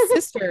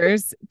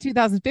 Sisters,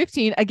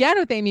 2015. Again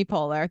with Amy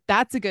Poehler.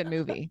 That's a good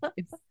movie.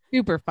 It's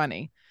super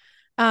funny.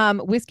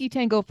 Whiskey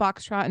Tango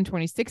Foxtrot in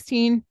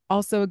 2016,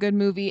 also a good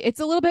movie. It's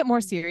a little bit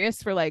more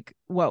serious for like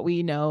what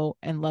we know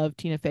and love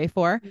Tina Fey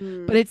for,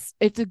 but it's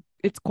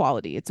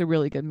quality. It's a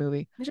really good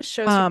movie. It just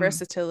shows her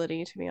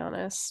versatility, to be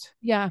honest.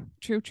 Yeah,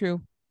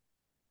 true.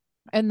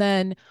 And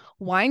then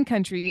Wine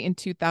Country in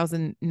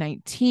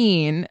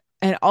 2019,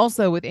 and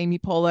also with Amy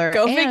Poehler.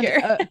 Go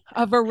figure.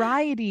 a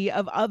variety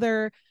of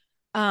other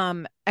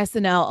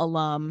SNL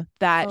alum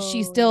that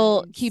she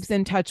still keeps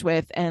in touch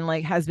with and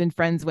like has been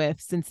friends with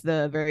since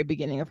the very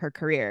beginning of her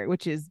career,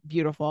 which is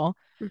beautiful.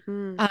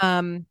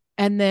 And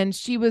then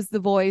she was the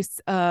voice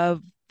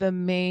of the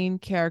main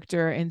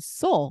character in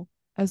Soul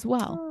as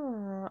well.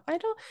 Oh, I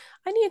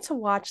need to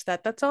watch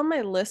that. That's on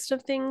my list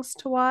of things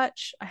to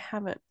watch. I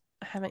haven't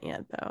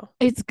yet though.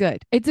 It's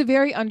good. It's a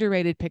very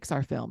underrated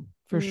Pixar film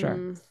for sure.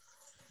 Mm.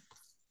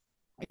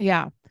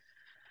 Yeah.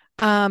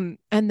 And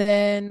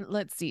then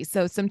let's see.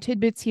 So some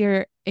tidbits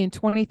here. In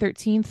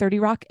 2013, 30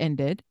 Rock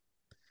ended.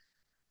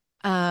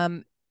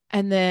 And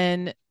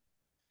then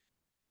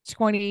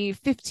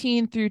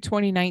 2015 through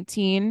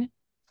 2019,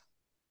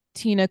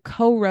 Tina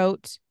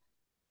co-wrote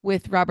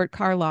with Robert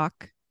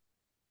Carlock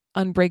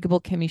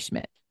Unbreakable Kimmy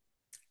Schmidt.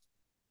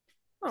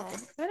 Oh,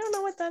 I don't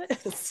know what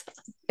that is.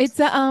 It's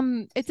a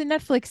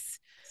Netflix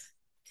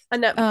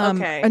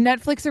Okay. a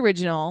Netflix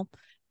original,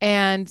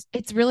 and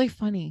it's really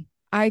funny.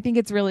 I think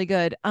it's really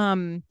good.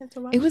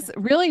 It was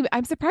really,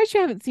 I'm surprised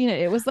you haven't seen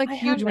it. It was like I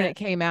huge when haven't.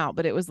 it came out,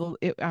 but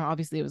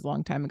obviously it was a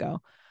long time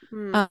ago.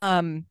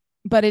 Mm.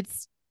 But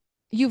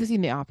you've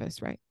seen The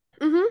Office, right?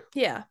 Mm-hmm.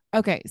 Yeah.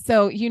 Okay,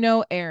 so you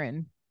know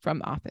Erin from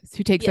The Office,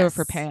 who takes over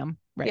for Yes. Pam,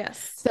 right?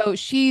 Yes. So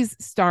she's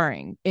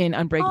starring in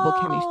Unbreakable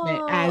Kimmy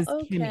Schmidt as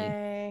Kimmy.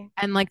 Okay.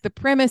 And like the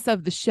premise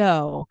of the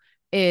show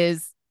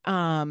is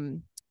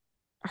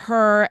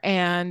her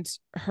and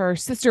her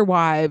sister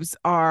wives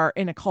are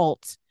in a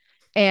cult,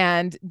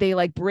 and they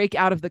like break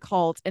out of the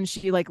cult, and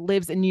she like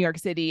lives in New York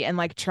City and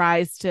like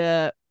tries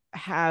to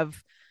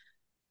have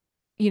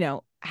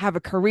a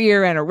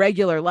career and a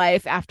regular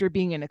life after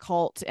being in a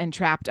cult and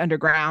trapped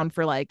underground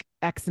for like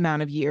X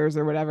amount of years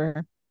or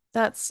whatever.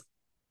 That's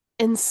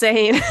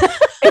insane.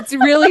 It's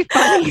really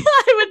funny.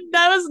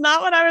 That was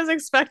not what I was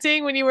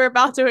expecting when you were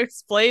about to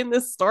explain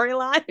this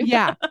storyline.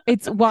 Yeah,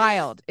 it's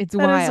wild. It's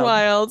That is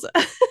wild.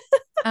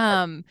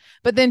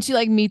 But then she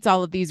like meets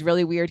all of these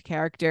really weird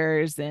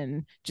characters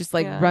and just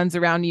like runs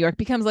around New York,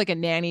 becomes like a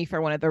nanny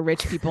for one of the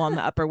rich people on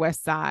the Upper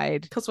West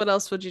Side. Because what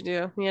else would you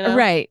do? You know?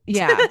 Right.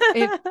 Yeah.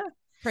 It's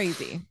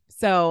crazy.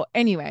 So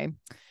anyway,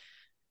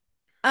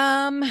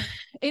 in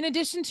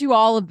addition to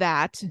all of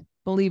that,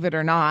 believe it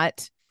or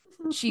not,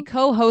 she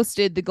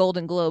co-hosted the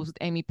Golden Globes with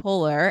Amy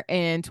Poehler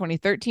in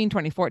 2013,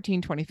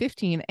 2014,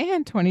 2015,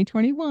 and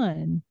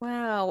 2021.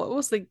 Wow. What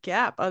was the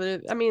gap?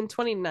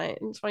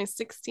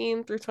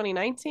 2016 through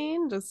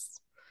 2019?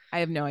 I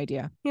have no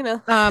idea. You know.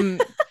 Can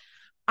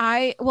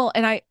I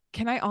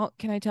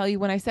tell you,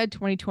 when I said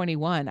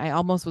 2021, I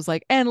almost was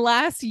like, and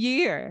last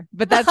year,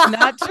 but that's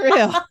not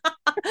true.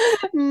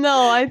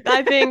 No, I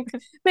think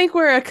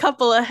we're a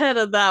couple ahead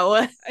of that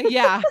one.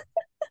 Yeah.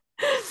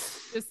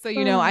 Just so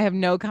you know, I have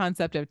no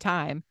concept of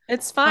time.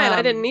 It's fine.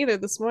 I didn't either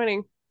this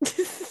morning.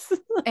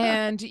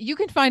 And you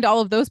can find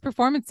all of those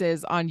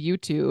performances on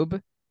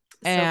YouTube,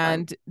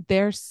 and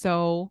they're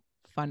so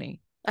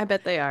funny. I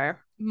bet they are.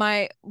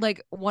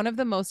 One of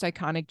the most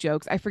iconic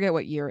jokes, I forget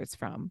what year it's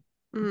from,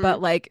 but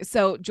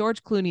so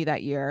George Clooney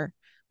that year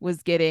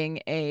was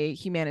getting a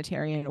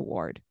humanitarian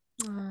award.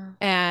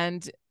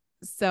 And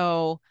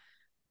so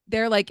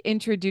they're like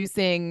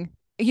introducing,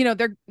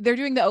 they're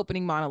doing the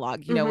opening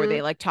monologue, where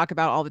they like talk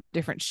about all the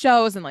different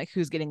shows and like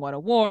who's getting what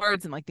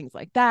awards and like things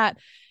like that.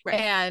 Right.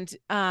 And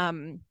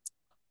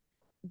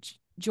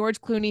George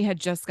Clooney had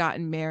just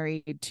gotten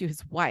married to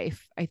his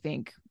wife, I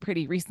think,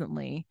 pretty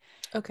recently.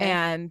 Okay.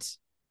 And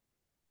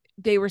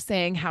they were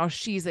saying how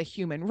she's a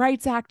human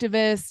rights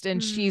activist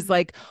and she's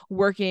like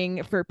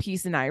working for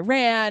peace in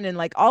Iran and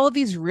like all of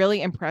these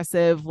really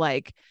impressive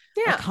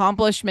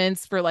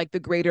accomplishments for like the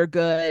greater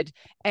good.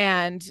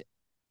 And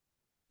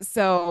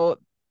so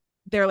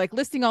they're like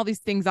listing all these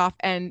things off,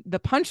 and the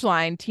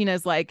punchline,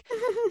 Tina's like,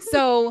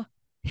 so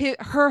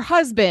her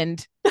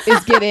husband is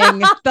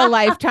getting the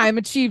Lifetime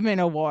Achievement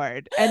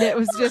Award. And it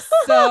was just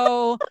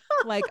so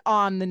like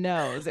on the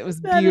nose. It was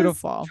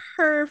beautiful.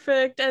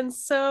 Perfect and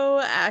so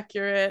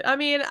accurate. I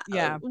mean,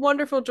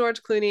 wonderful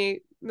George Clooney.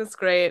 That's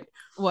great.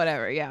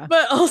 Whatever, yeah.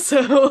 But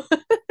also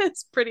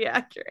it's pretty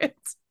accurate.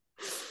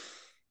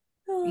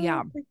 Oh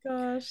my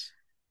gosh.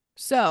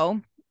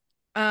 So,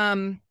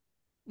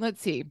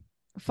 let's see.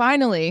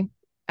 Finally,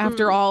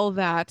 after all of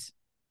that,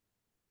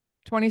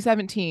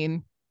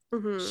 2017,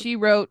 she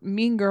wrote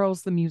Mean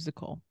Girls the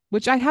musical,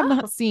 which I have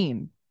not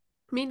seen.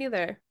 Me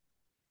neither.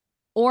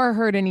 Or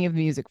heard any of the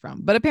music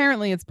from, but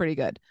apparently it's pretty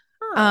good.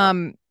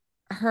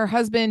 Her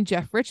husband,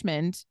 Jeff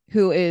Richmond,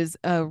 who is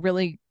a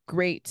really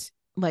great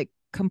like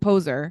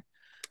composer,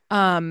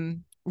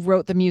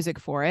 wrote the music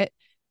for it,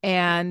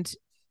 and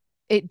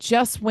it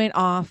just went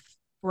off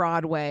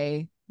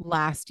Broadway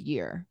last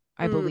year,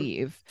 I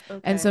believe. Okay.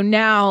 And so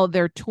now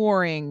they're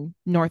touring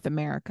North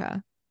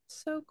America.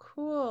 So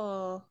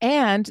cool.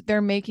 And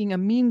they're making a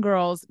Mean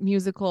Girls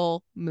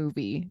musical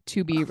movie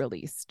to be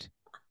released.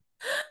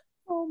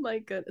 Oh my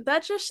goodness.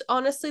 That just,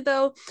 honestly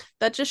though,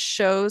 that just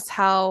shows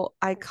how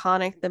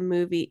iconic the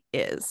movie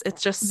is.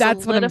 It's just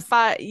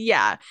solidified.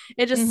 Yeah.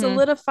 It just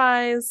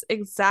solidifies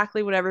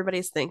exactly what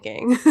everybody's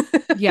thinking.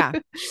 Yeah.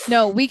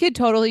 No, we could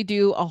totally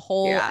do a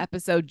whole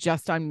episode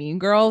just on Mean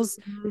Girls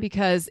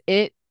because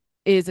it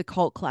is a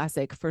cult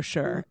classic for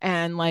sure.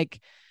 And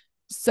like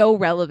so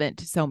relevant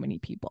to so many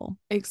people.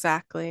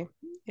 Exactly.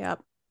 Yeah.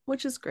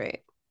 Which is great.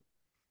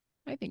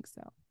 I think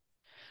so.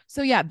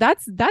 So yeah,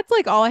 that's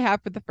like all I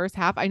have for the first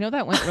half. I know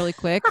that went really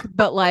quick,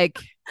 but like,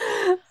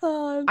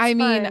 Oh, I it's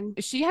mean, fine.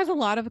 she has a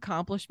lot of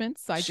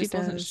accomplishments, so I She just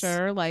wasn't does.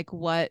 sure like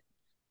what,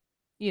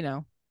 you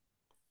know,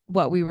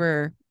 what we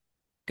were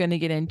gonna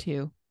get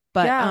into.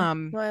 But Yeah,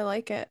 no, I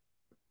like it.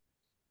 I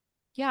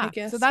yeah, so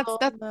guess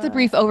that's the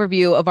brief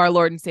overview of our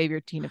Lord and Savior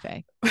Tina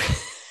Fey.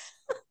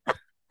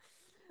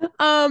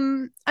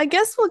 I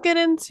guess we'll get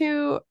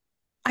into,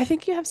 I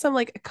think you have some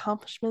like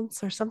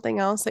accomplishments or something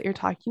else that you're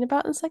talking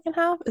about in the second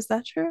half. Is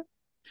that true?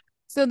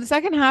 So the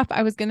second half,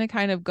 I was gonna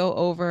kind of go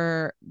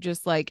over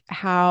just like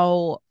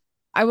how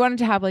I wanted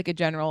to have like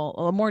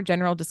a more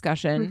general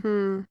discussion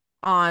Mm-hmm.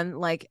 on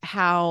like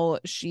how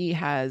she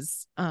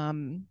has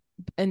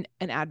an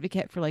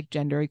advocate for like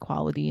gender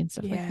equality and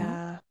stuff like that.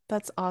 Yeah,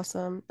 that's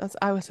awesome.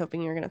 I was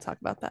hoping you were going to talk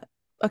about that.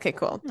 Okay,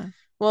 cool. Yeah.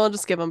 Well, I'll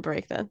just give them a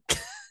break then.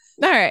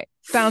 All right,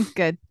 sounds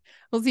good.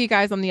 We'll see you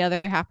guys on the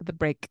other half of the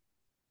break.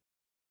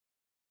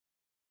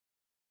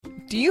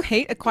 Do you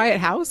hate a quiet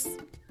house?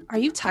 Are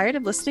you tired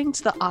of listening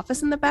to The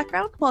Office in the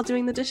background while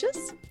doing the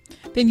dishes?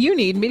 Then you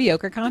need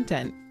mediocre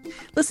content.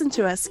 Listen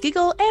to us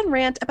giggle and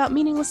rant about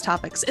meaningless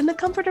topics in the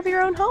comfort of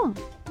your own home.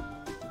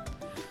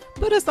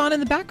 Put us on in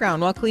the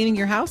background while cleaning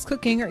your house,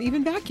 cooking, or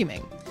even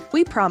vacuuming.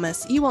 We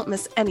promise you won't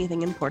miss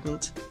anything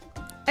important.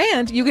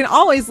 And you can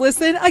always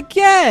listen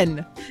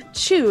again.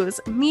 Choose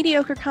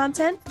mediocre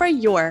content for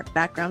your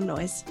background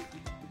noise.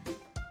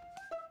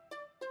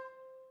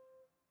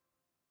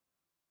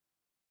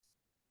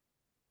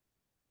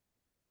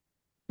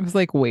 I was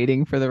like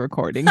waiting for the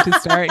recording to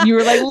start. And you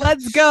were like,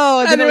 let's go.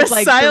 And then And it it was was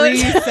like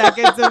silence. 3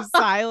 seconds of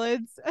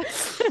silence.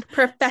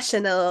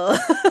 Professional.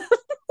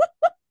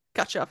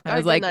 Gotcha off guard. I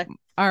was like, didn't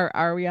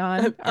are we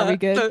on? I? Are we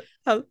good?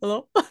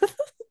 Hello.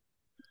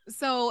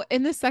 So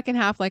in the second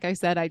half, like I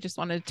said, I just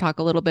wanted to talk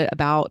a little bit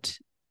about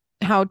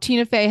how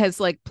Tina Fey has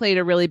like played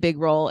a really big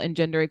role in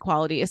gender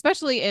equality,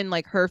 especially in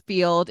like her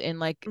field in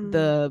like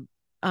the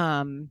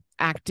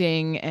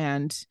acting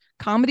and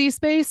comedy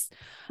space.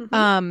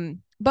 Mhm.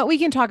 But we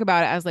can talk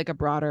about it as like a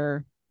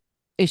broader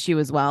issue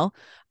as well.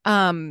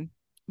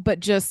 But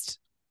just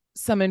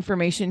some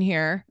information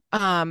here.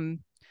 Like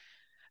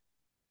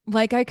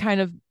I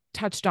kind of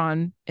touched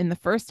on in the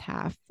first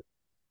half,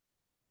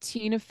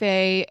 Tina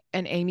Fey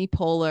and Amy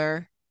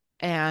Poehler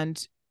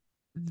and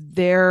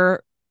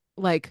their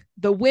like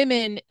the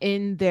women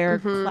in their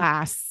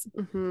class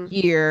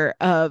year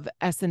of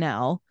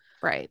SNL,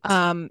 Right.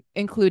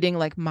 including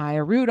like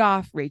Maya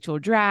Rudolph, Rachel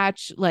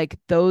Dratch, like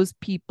those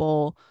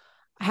people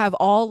have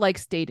all like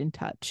stayed in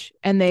touch,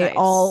 and they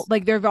all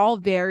like they're all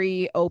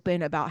very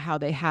open about how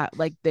they have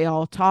like they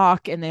all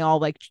talk and they all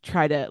like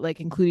try to like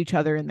include each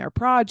other in their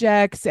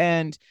projects,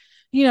 and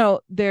you know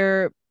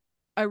they're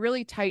a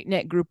really tight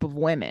knit group of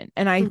women,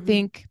 and I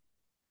think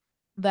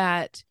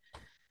that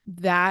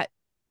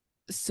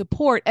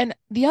support, and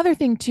the other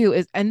thing too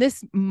is, and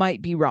this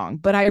might be wrong,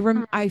 but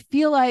I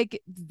feel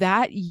like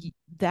that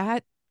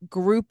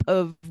group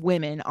of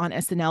women on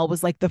SNL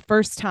was like the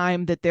first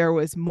time that there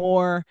was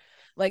more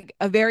like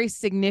a very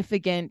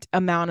significant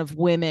amount of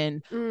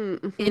women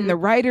in the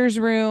writers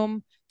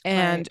room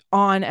and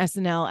on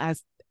SNL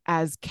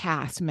as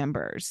cast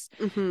members.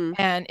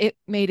 And it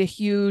made a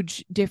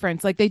huge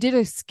difference. Like they did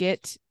a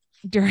skit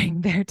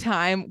during their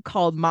time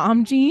called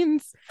Mom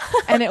Jeans,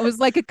 and it was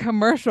like a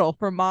commercial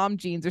for Mom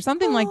Jeans or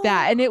something like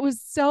that, and it was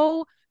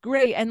so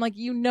great. And like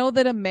you know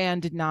that a man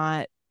did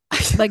not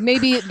like,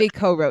 maybe they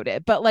co-wrote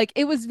it, but like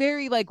it was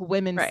very like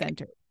women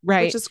centered,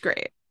 right? Which is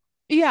great.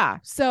 Yeah.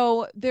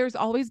 So there's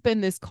always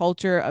been this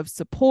culture of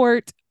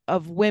support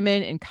of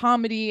women in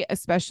comedy,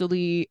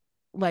 especially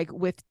like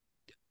with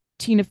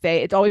Tina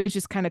Fey. It always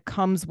just kind of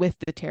comes with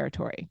the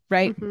territory,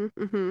 right?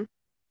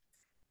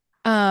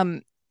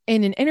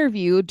 In an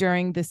interview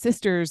during the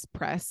Sisters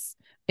press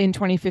in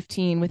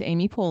 2015 with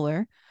Amy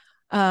Poehler,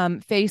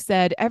 Fey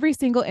said, every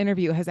single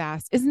interview has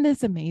asked, isn't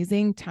this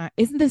amazing time?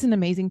 Isn't this an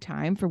amazing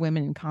time for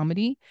women in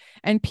comedy?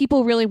 And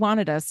people really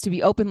wanted us to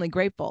be openly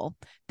grateful.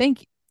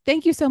 Thank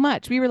you so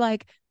much. We were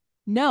like,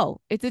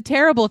 no, it's a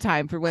terrible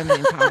time for women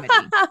in comedy.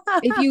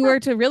 If you were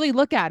to really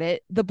look at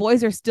it, the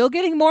boys are still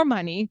getting more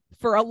money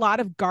for a lot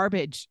of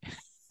garbage.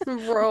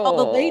 While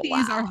the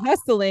ladies are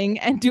hustling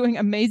and doing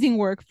amazing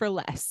work for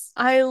less.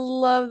 I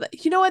love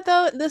that. You know what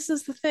though? This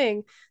is the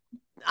thing.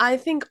 I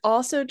think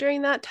also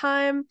during that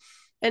time,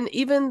 and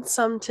even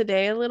some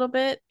today a little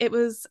bit, it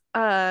was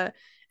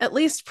at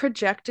least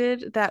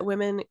projected that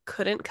women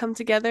couldn't come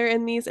together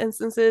in these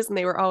instances, and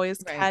they were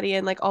always catty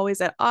and like always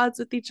at odds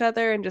with each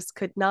other and just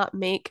could not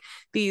make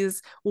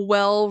these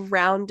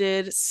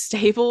well-rounded,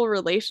 stable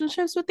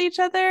relationships with each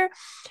other.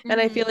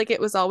 And I feel like it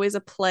was always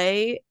a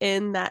play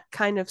in that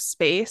kind of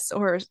space,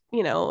 or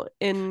you know,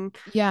 in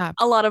a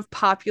lot of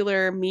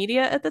popular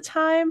media at the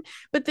time.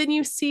 But then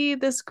you see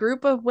this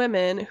group of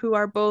women who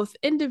are both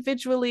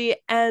individually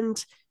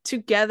and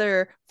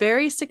together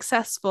very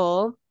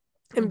successful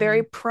and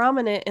very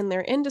prominent in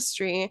their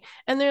industry,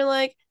 and they're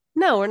like,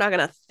 no, we're not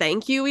going to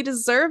thank you, we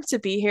deserve to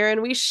be here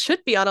and we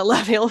should be on a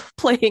level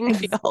playing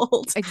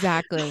field.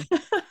 Exactly.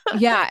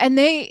 Yeah, and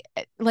they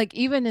like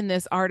even in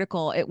this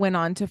article, it went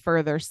on to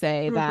further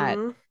say that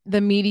Mhm.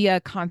 the media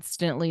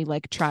constantly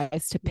like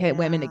tries to pit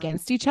women Yeah,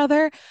 against each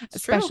other,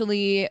 it's true.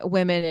 especially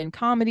women in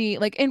comedy,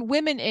 like and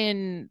women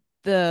in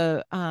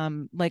the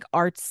like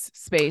arts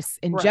space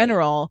in Right.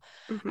 general.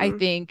 I Hmm.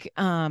 think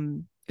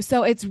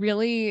so it's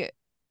really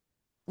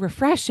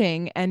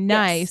refreshing and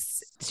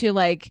nice Yes. to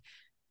like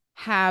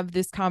have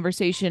this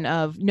conversation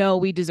of no,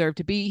 we deserve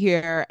to be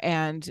here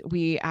and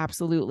we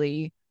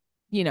absolutely,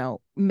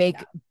 make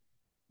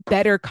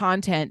better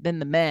content than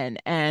the men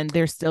and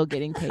they're still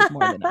getting paid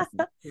more than us.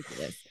 It's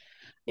ridiculous.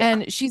 Yeah.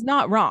 And she's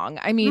not wrong.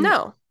 I mean,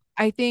 No.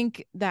 I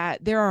think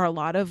that there are a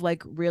lot of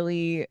like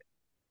really,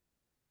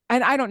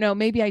 and I don't know,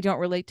 maybe I don't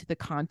relate to the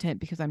content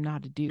because I'm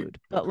not a dude,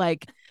 but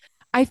like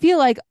I feel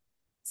like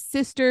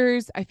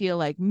Sisters, I feel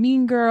like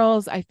Mean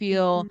Girls, I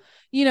feel,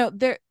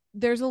 Mhm.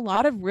 there's a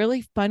lot of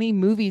really funny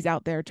movies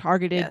out there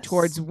targeted Yes.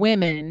 towards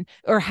women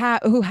or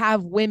who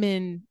have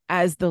women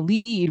as the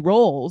lead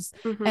roles,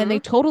 and they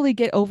Hmm. totally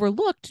get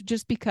overlooked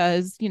just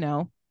because,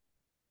 men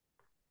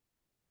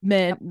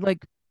Yep.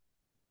 like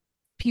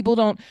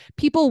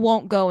people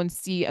won't go and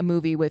see a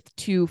movie with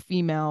two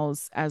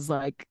females as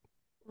like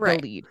the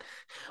Right. lead.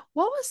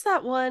 What was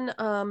that one?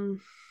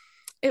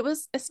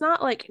 It's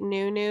not like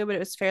new, but it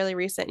was fairly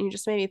recent. And you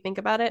just made me think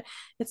about it.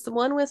 It's the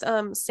one with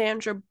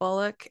Sandra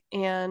Bullock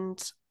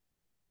and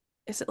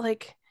is it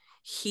like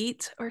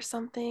Heat or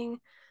something?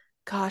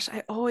 Gosh,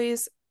 I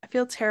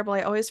feel terrible.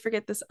 I always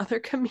forget this other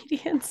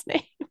comedian's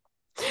name.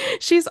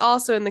 She's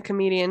also in the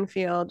comedian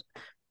field,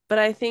 but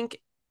I think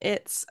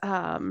it's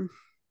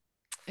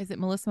Is it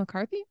Melissa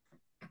McCarthy?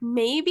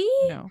 maybe,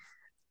 No.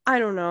 I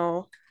don't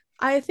know.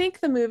 I think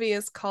the movie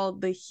is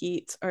called The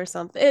Heat or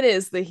something. It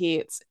is The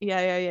Heat.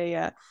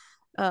 Yeah.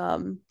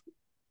 Um,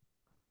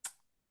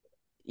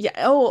 yeah.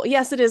 Oh,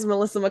 yes, it is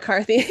Melissa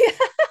McCarthy.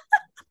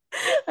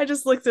 I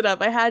just looked it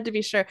up. I had to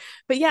be sure.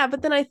 But yeah,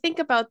 but then I think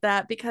about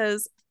that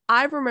because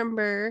I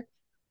remember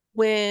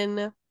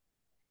when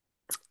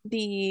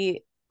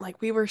the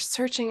like we were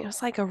searching, it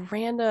was like a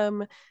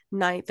random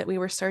night that we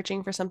were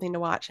searching for something to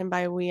watch. And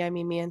by we, I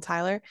mean me and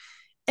Tyler.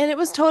 And it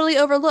was totally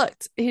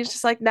overlooked. He's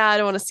just like, nah, I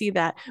don't want to see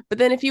that. But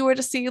then if you were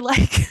to see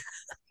like,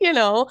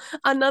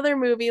 another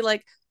movie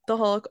like The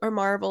Hulk or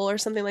Marvel or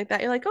something like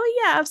that, you're like,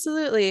 oh yeah,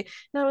 absolutely.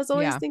 And I was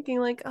always Yeah. thinking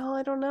like, oh,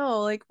 I don't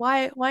know, like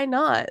why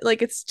not?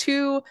 Like it's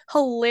two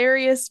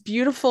hilarious,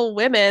 beautiful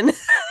women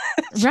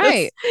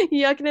Right. just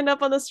yucking it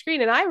up on the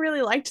screen. And I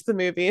really liked the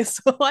movie.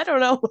 So I don't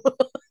know.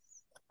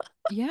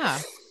 Yeah.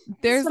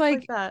 There's Stuff like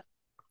like that.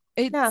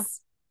 Yeah, it's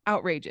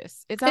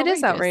outrageous. It's it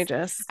is outrageous.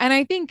 outrageous. And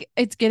I think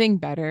it's getting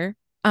better.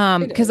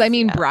 It Because I is,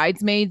 mean yeah.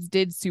 Bridesmaids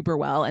did super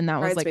well, and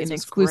that was like Bridesmaids an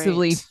was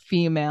exclusively great.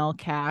 female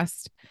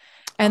cast.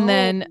 And Oh,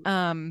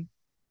 then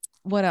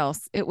what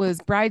else? It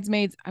was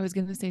Bridesmaids. I was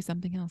gonna say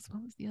something else.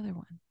 What was the other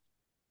one?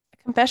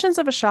 Confessions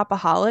of a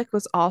Shopaholic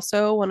was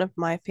also one of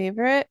my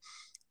favorite.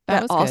 That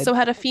That was good. also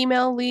had a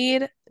female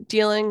lead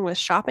dealing with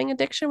shopping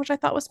addiction, which I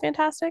thought was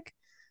fantastic.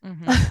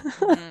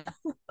 Mm-hmm.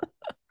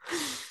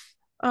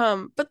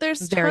 Mm-hmm. But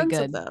there's Very tons of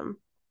good. them,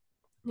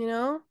 you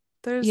know?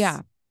 There's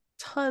Yeah,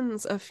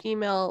 tons of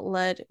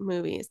female-led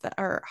movies that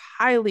are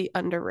highly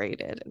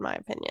underrated, in my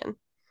opinion.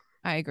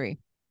 I agree.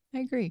 I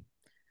agree.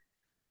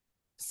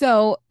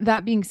 So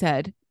that being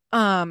said,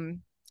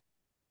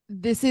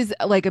 this is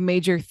like a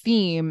major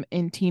theme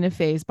in Tina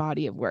Fey's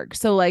body of work.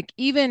 So like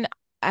even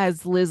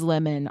as Liz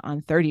Lemon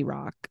on 30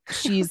 Rock,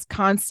 she's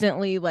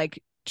constantly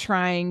like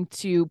trying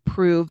to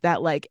prove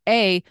that like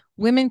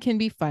women can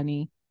be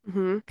funny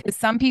Hmm. because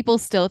some people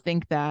still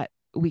think that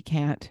we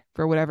can't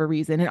for whatever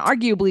reason, and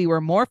arguably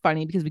we're more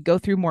funny because we go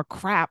through more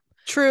crap.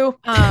 True.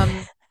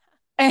 Um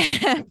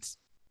and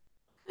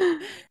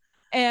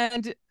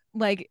and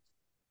like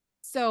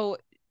so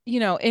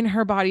in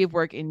her body of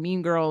work in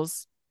Mean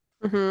Girls,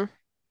 Hmm.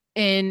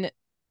 in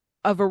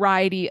a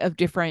variety of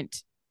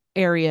different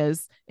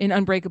areas, in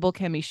Unbreakable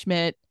Kimmy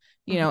Schmidt,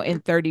 in Hmm.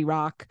 30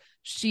 Rock.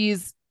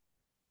 She's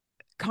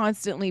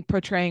constantly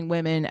portraying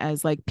women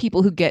as like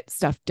people who get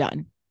stuff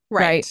done.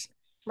 Right.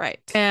 Right.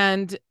 Right.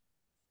 And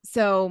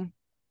so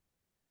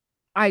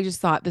I just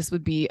thought this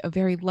would be a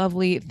very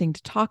lovely thing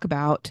to talk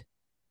about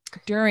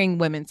during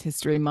Women's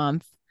History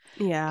Month.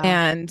 Yeah.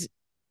 And,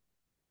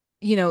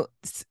 you know,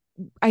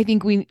 I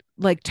think we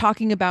like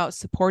talking about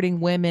supporting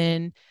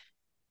women,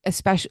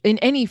 especially in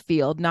any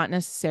field, not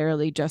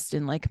necessarily just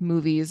in like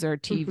movies or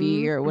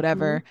TV Hmm. or Hmm.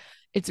 whatever.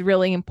 It's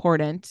really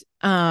important.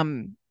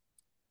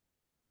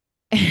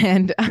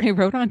 And I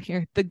wrote on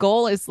here, the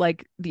goal is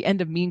like the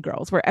end of Mean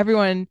Girls, where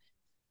everything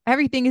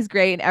is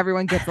great and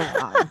everyone gets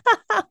along.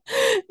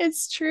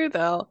 It's true,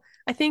 though.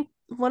 I think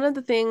one of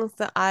the things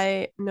that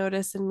I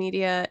notice in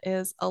media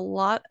is a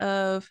lot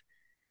of,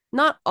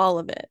 not all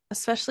of it,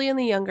 especially in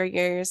the younger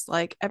years,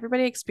 like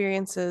everybody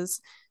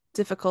experiences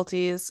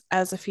difficulties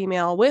as a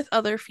female with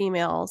other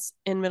females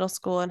in middle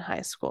school and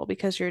high school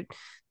because you're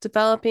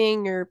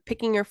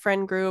picking your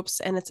friend groups,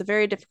 and it's a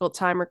very difficult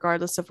time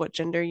regardless of what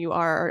gender you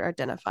are or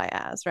identify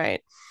as,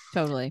 right?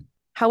 Totally.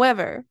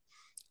 However,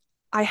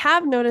 I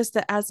have noticed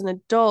that as an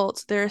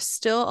adult, there's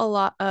still a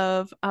lot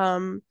of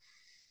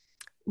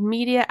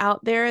media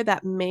out there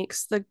that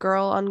makes the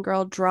girl on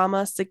girl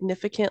drama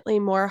significantly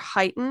more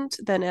heightened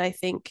than I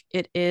think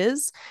it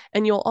is.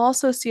 And you'll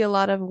also see a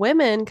lot of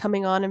women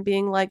coming on and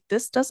being like,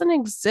 this doesn't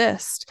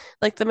exist.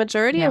 Like the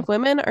majority Yeah. of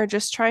women are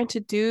just trying to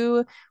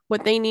do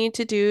what they need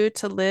to do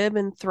to live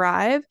and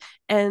thrive.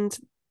 And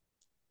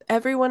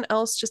everyone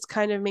else just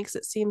kind of makes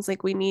it seems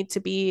like we need to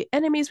be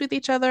enemies with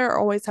each other or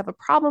always have a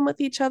problem with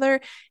each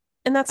other.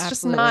 And that's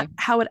just not Absolutely.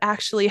 how it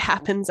actually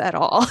happens at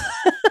all.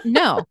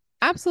 No,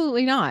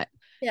 absolutely not.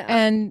 Yeah.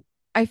 And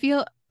I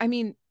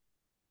mean,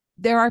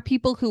 there are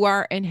people who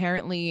are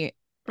inherently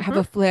have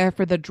a Mhm. flair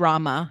for the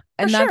drama,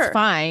 For and that's sure.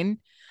 fine.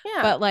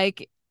 Yeah. But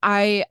like,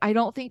 I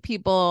don't think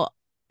people,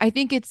 I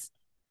think it's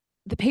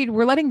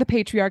we're letting the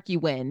patriarchy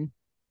win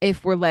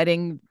if we're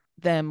letting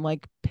them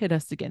like pit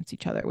us against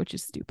each other, which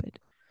is stupid.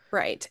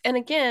 Right. And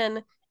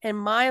again, in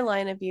my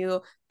line of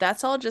view,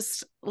 that's all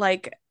just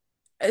like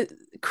uh,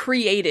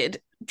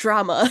 created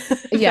drama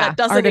Yeah, that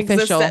doesn't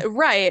exist. artificial.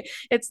 Right.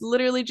 It's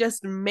literally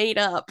just made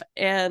up.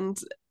 And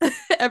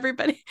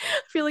everybody,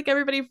 I feel like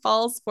everybody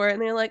falls for it.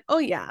 And they're like, oh,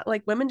 yeah,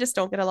 like women just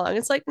don't get along.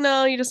 It's like,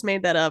 no, you just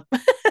made that up.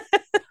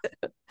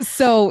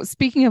 So,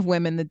 speaking of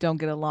women that don't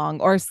get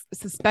along or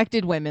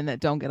suspected women that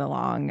don't get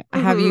along,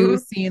 have you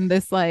Mhm. seen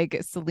this like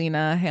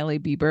Selena Haley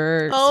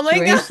Bieber Oh my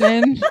God.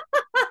 situation?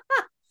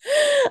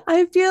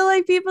 I feel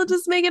like people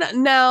just make it up.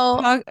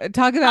 Now,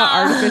 Talk about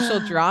artificial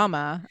uh,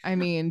 drama. I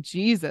mean,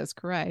 Jesus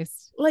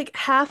Christ. like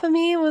half of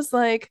me was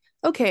like,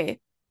 okay,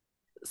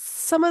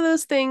 some of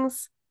those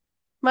things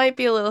might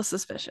be a little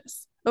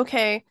suspicious.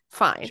 Okay,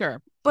 fine.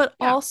 Sure. But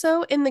Yeah,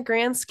 also, in the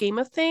grand scheme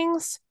of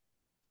things,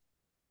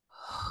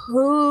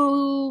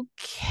 who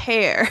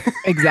cares?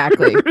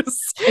 exactly.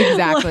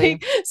 Exactly.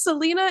 Like,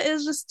 Selena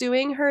is just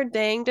doing her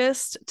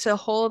dangest to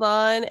hold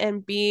on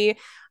and be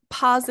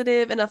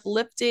positive and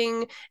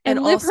uplifting and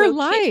And live her also and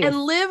life.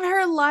 live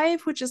her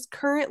life, which is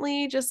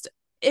currently just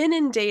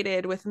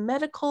inundated with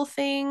medical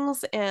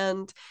things.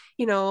 And,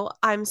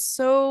 I'm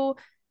so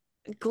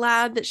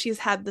glad that she's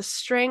had the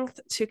strength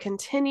to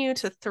continue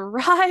to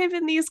thrive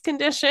in these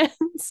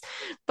conditions.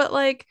 But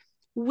like,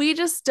 we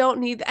just don't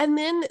need. And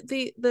then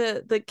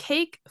the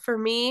cake for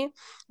me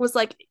was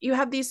like, you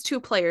have these two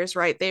players,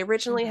 right? They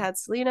originally Mhm. had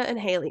Selena and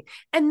Haley,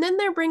 and then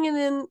they're bringing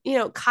in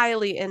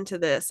Kylie into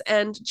this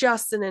and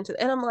Justin into,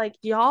 and I'm like,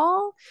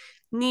 y'all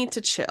need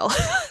to chill.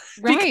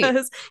 Right.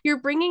 Because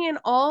you're bringing in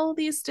all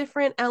these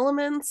different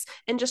elements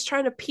and just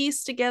trying to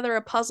piece together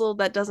a puzzle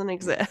that doesn't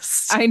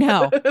exist. I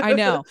know. I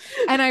know.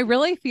 And I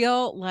really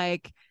feel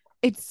like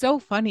it's so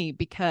funny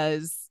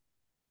because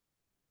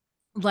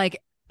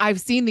like I've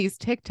seen these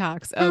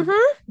TikToks of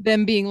Mm-hmm.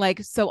 them being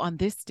like, so on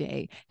this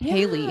day,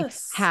 Haley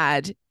Yes.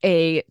 had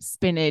a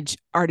spinach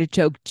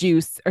artichoke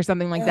juice or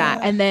something like that.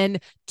 Ugh. And then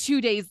 2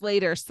 days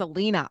later,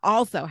 Selena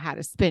also had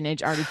a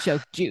spinach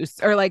artichoke juice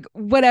or like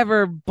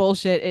whatever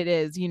bullshit it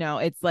is.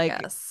 It's like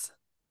Yes.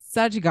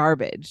 such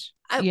garbage,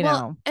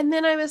 Well, and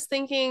then I was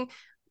thinking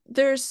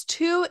there's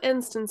two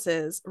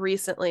instances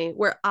recently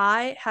where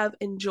I have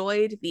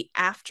enjoyed the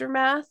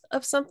aftermath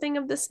of something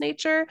of this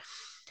nature,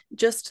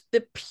 just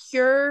the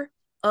pure,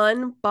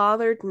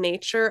 unbothered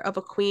nature of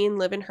a queen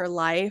living her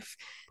life.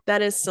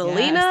 That is Yes.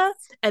 Selena,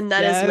 and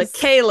that is Yes.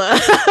 Michaela.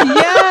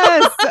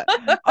 Yes.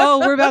 Oh,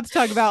 we're about to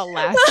talk about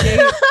Last Date.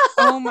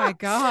 Oh my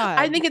God.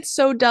 I think it's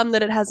so dumb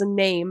that it has a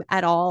name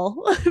at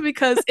all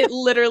because it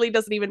literally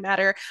doesn't even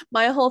matter.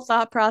 My whole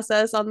thought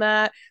process on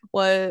that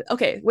was,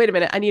 okay, wait a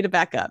minute. I need to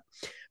back up.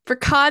 For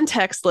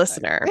context,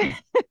 listener,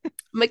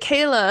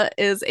 Michaela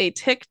is a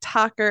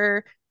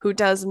TikToker who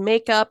does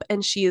makeup,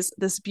 and she's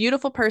this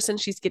beautiful person.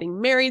 She's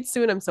getting married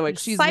soon. I'm so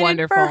She's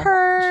excited for wonderful.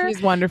 her.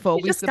 She's wonderful.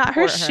 She We just got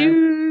her support her.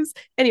 shoes.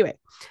 Anyway,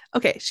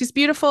 okay, she's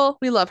beautiful.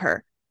 We love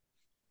her.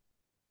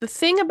 The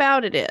thing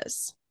about it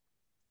is,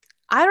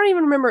 I don't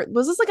even remember.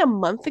 Was this like a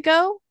month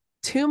ago?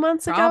 2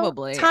 months ago?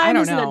 Probably. I Time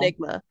don't is an know.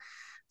 enigma.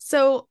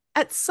 So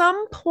at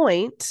some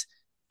point,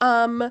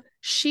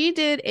 she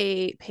did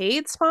a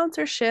paid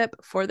sponsorship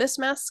for this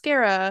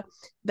mascara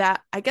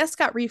that I guess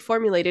got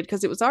reformulated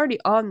because it was already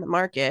on the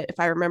market, if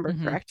I remember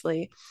Mhm.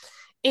 correctly.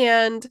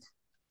 And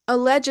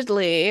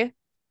allegedly,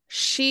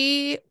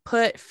 she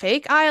put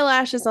fake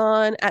eyelashes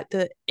on at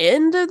the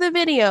end of the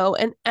video,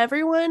 and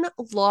everyone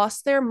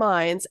lost their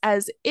minds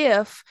as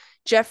if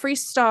Jeffree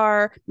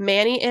Star,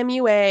 Manny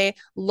MUA,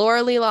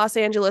 Laura Lee Los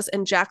Angeles,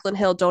 and Jaclyn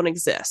Hill don't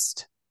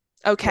exist.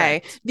 Okay.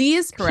 Correct.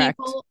 These Correct.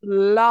 people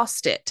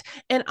lost it.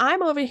 And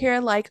I'm over here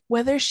like,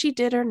 whether she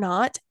did or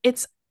not,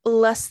 it's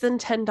less than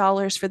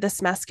 $10 for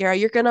this mascara.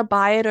 You're going to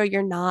buy it or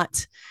you're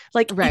not.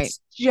 Like, Right.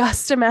 it's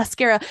just a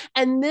mascara.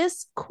 And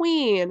this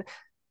queen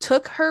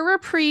took her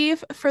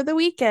reprieve for the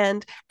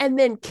weekend and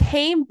then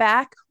came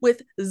back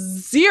with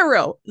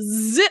zero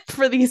zip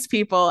for these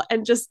people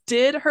and just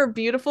did her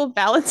beautiful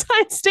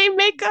Valentine's Day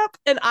makeup.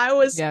 And I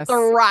was Yes.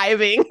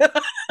 thriving.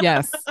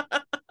 Yes.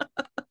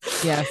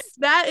 Yes.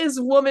 That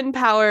is woman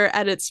power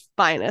at its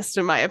finest,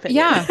 in my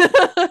opinion.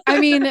 Yeah. I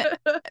mean,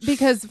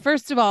 because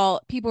first of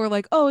all, people were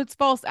like, oh, it's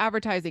false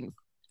advertising.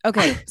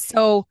 Okay.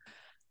 So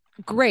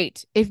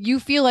great. If you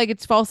feel like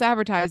it's false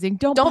advertising,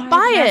 don't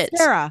buy the it.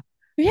 mascara.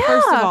 Yeah.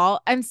 First of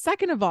all, and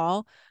second of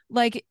all,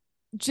 like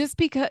just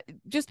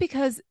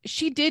because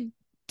she did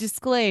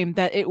disclaim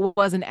that it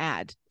was an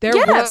ad. There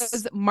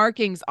was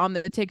markings on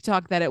the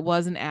TikTok that it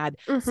was an ad.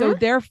 So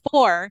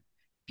therefore,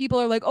 people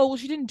are like, oh, well,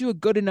 she didn't do a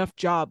good enough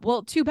job.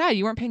 Well, too bad.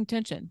 You weren't paying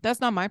attention.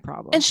 That's not my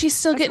problem. And she's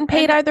still getting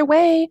paid either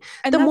way.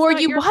 And the more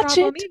you watch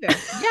it. Either.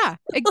 Yeah,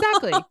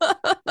 exactly.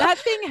 That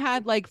thing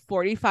had like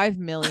 45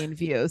 million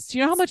views. Do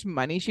you know how much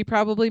money she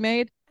probably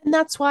made? And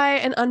that's why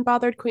an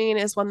unbothered queen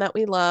is one that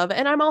we love.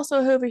 And I'm also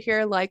over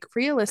here, like,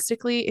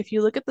 realistically, if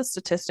you look at the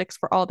statistics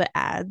for all the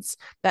ads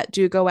that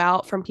do go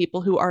out from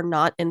people who are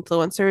not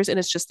influencers and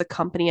it's just the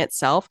company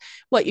itself,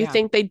 what you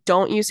think they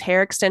don't use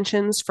hair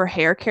extensions for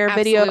hair care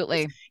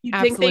videos? You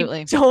think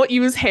they don't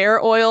use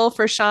hair oil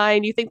for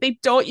shine? You think they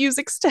don't use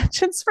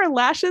extensions for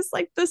lashes?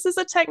 Like, this is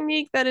a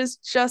technique that is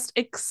just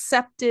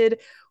accepted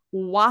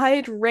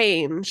wide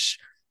range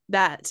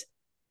that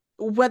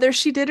whether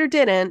she did or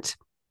didn't,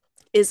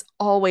 is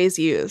always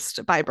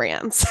used by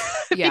brands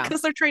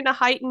because they're trying to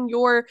heighten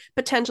your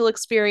potential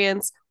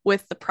experience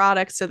with the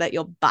product so that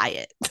you'll buy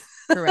it.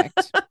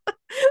 Correct.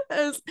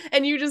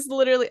 And you just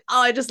literally,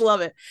 I just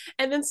love it.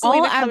 And then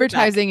all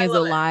advertising is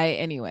a lie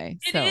anyway.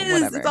 So it is.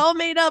 Whatever. It's all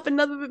made up and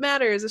none of it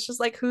matters. It's just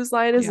like, whose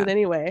line is it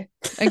anyway?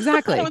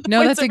 Exactly.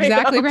 No, that's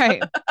exactly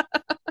right.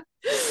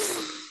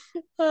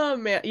 Oh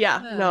man.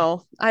 Yeah.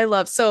 No, I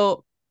love.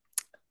 So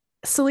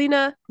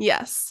Selena,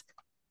 yes.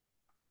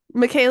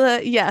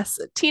 Michaela, yes.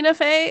 Tina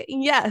Fey,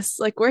 yes.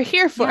 Like, we're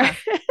here for it.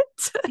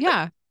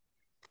 Yeah.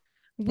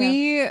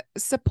 We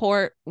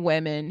support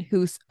women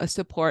who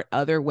support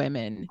other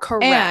women.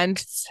 Correct.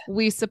 And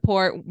we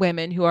support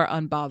women who are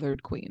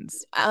unbothered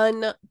queens.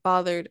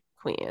 Unbothered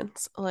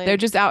queens. Like, they're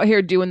just out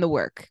here doing the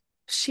work.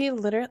 She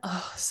literally,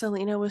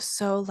 Selena was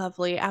so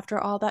lovely. After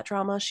all that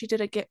drama, she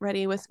did a get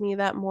ready with me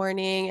that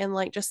morning and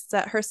like just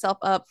set herself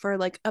up for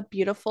like a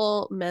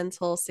beautiful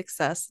mental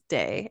success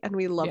day. And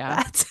we love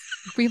that.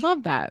 We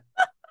love that.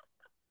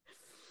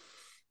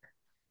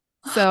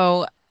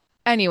 So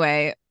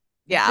anyway,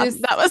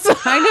 that was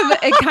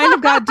it kind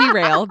of got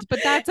derailed, but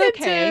that's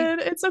okay.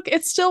 It's okay.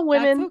 It's still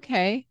women. That's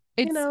okay.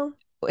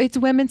 It's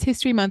Women's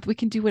History Month. We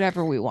can do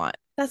whatever we want.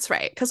 That's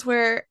right. Because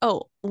we're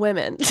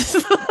women.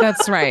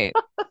 That's right.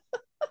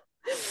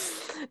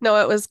 No,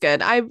 it was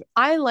good.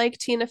 I like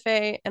Tina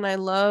Fey and I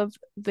love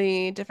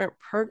the different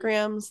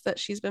programs that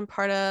she's been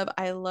part of.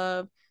 I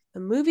love the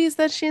movies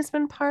that she's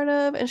been part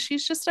of, and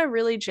she's just a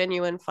really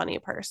genuine, funny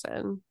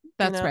person.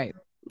 That's right.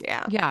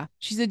 Yeah. Yeah.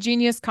 She's a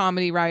genius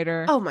comedy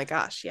writer. Oh my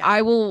gosh. Yeah.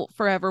 I will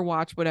forever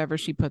watch whatever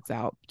she puts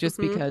out just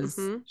because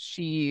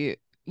she,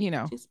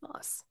 she's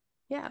boss.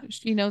 Yeah.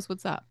 She knows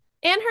what's up.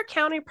 And her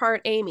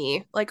counterpart,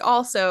 Amy, like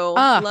also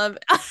love.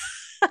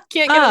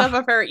 Can't get enough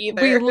of her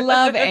either. We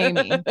love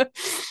Amy.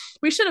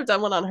 We should have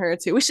done one on her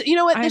too. We should, you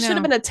know what? This should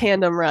have been a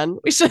tandem run.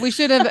 We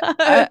should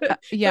have.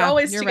 Yeah, we're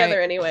always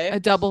together anyway. A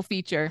double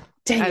feature,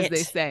 as they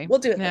say. We'll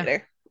do it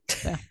later.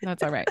 Yeah,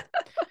 that's all right.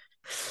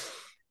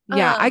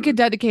 Yeah, I could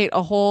dedicate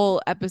a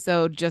whole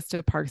episode just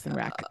to Parks and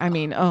Rec. I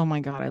mean, oh my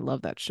god, I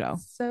love that show.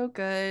 So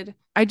good.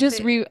 I just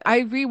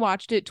I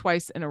rewatched it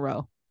twice in a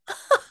row,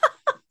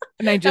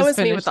 and I just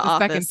finished the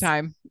second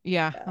time.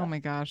 Yeah. Oh my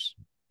gosh.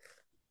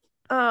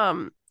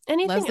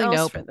 Anything Leslie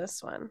else for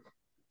this one?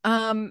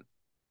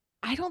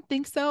 I don't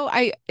think so.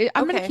 I'm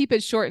gonna keep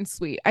it short and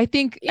sweet. I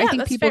think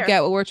people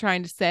get what we're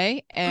trying to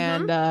say,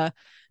 and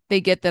they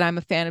get that I'm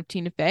a fan of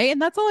Tina Fey,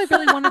 and that's all I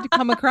really wanted to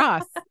come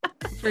across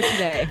for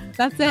today.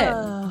 That's it.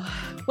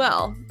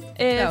 Well,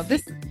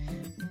 if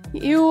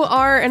you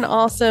are an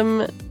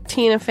awesome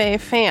Tina Fey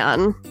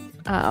fan,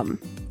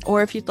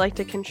 or if you'd like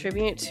to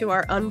contribute to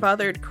our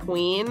Unbothered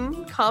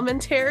Queen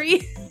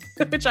commentary,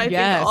 which I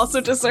think also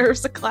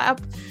deserves a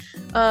clap,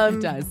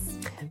 it does.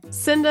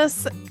 Send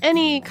us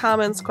any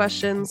comments,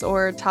 questions,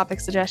 or topic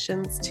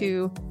suggestions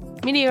to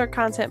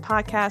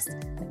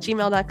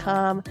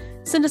mediocrecontentpodcast@gmail.com.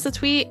 Send us a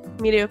tweet,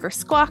 Mediocre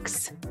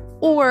Squawks,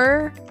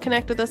 or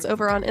connect with us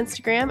over on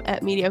Instagram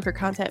at Mediocre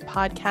Content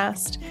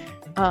Podcast.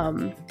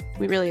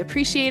 We really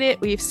appreciate it.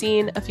 We've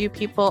seen a few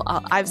people.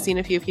 I've seen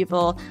a few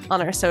people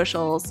on our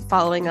socials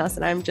following us,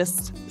 and I'm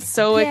just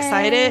so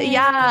excited.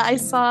 Yeah, I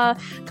saw a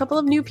couple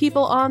of new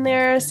people on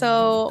there.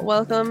 So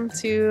welcome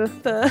to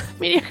the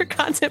Mediocre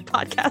Content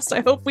Podcast.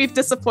 I hope we've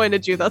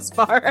disappointed you thus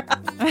far.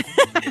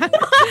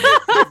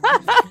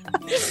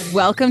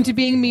 Welcome to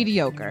being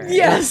mediocre.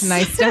 Yes. It's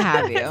nice to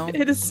have you.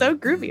 It is so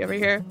groovy over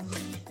here.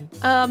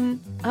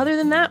 Other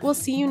than that, we'll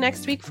see you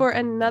next week for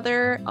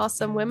another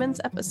awesome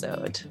women's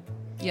episode.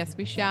 Yes,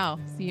 we shall.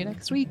 See you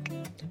next week.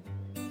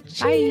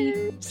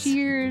 Cheers. Bye.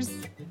 Cheers.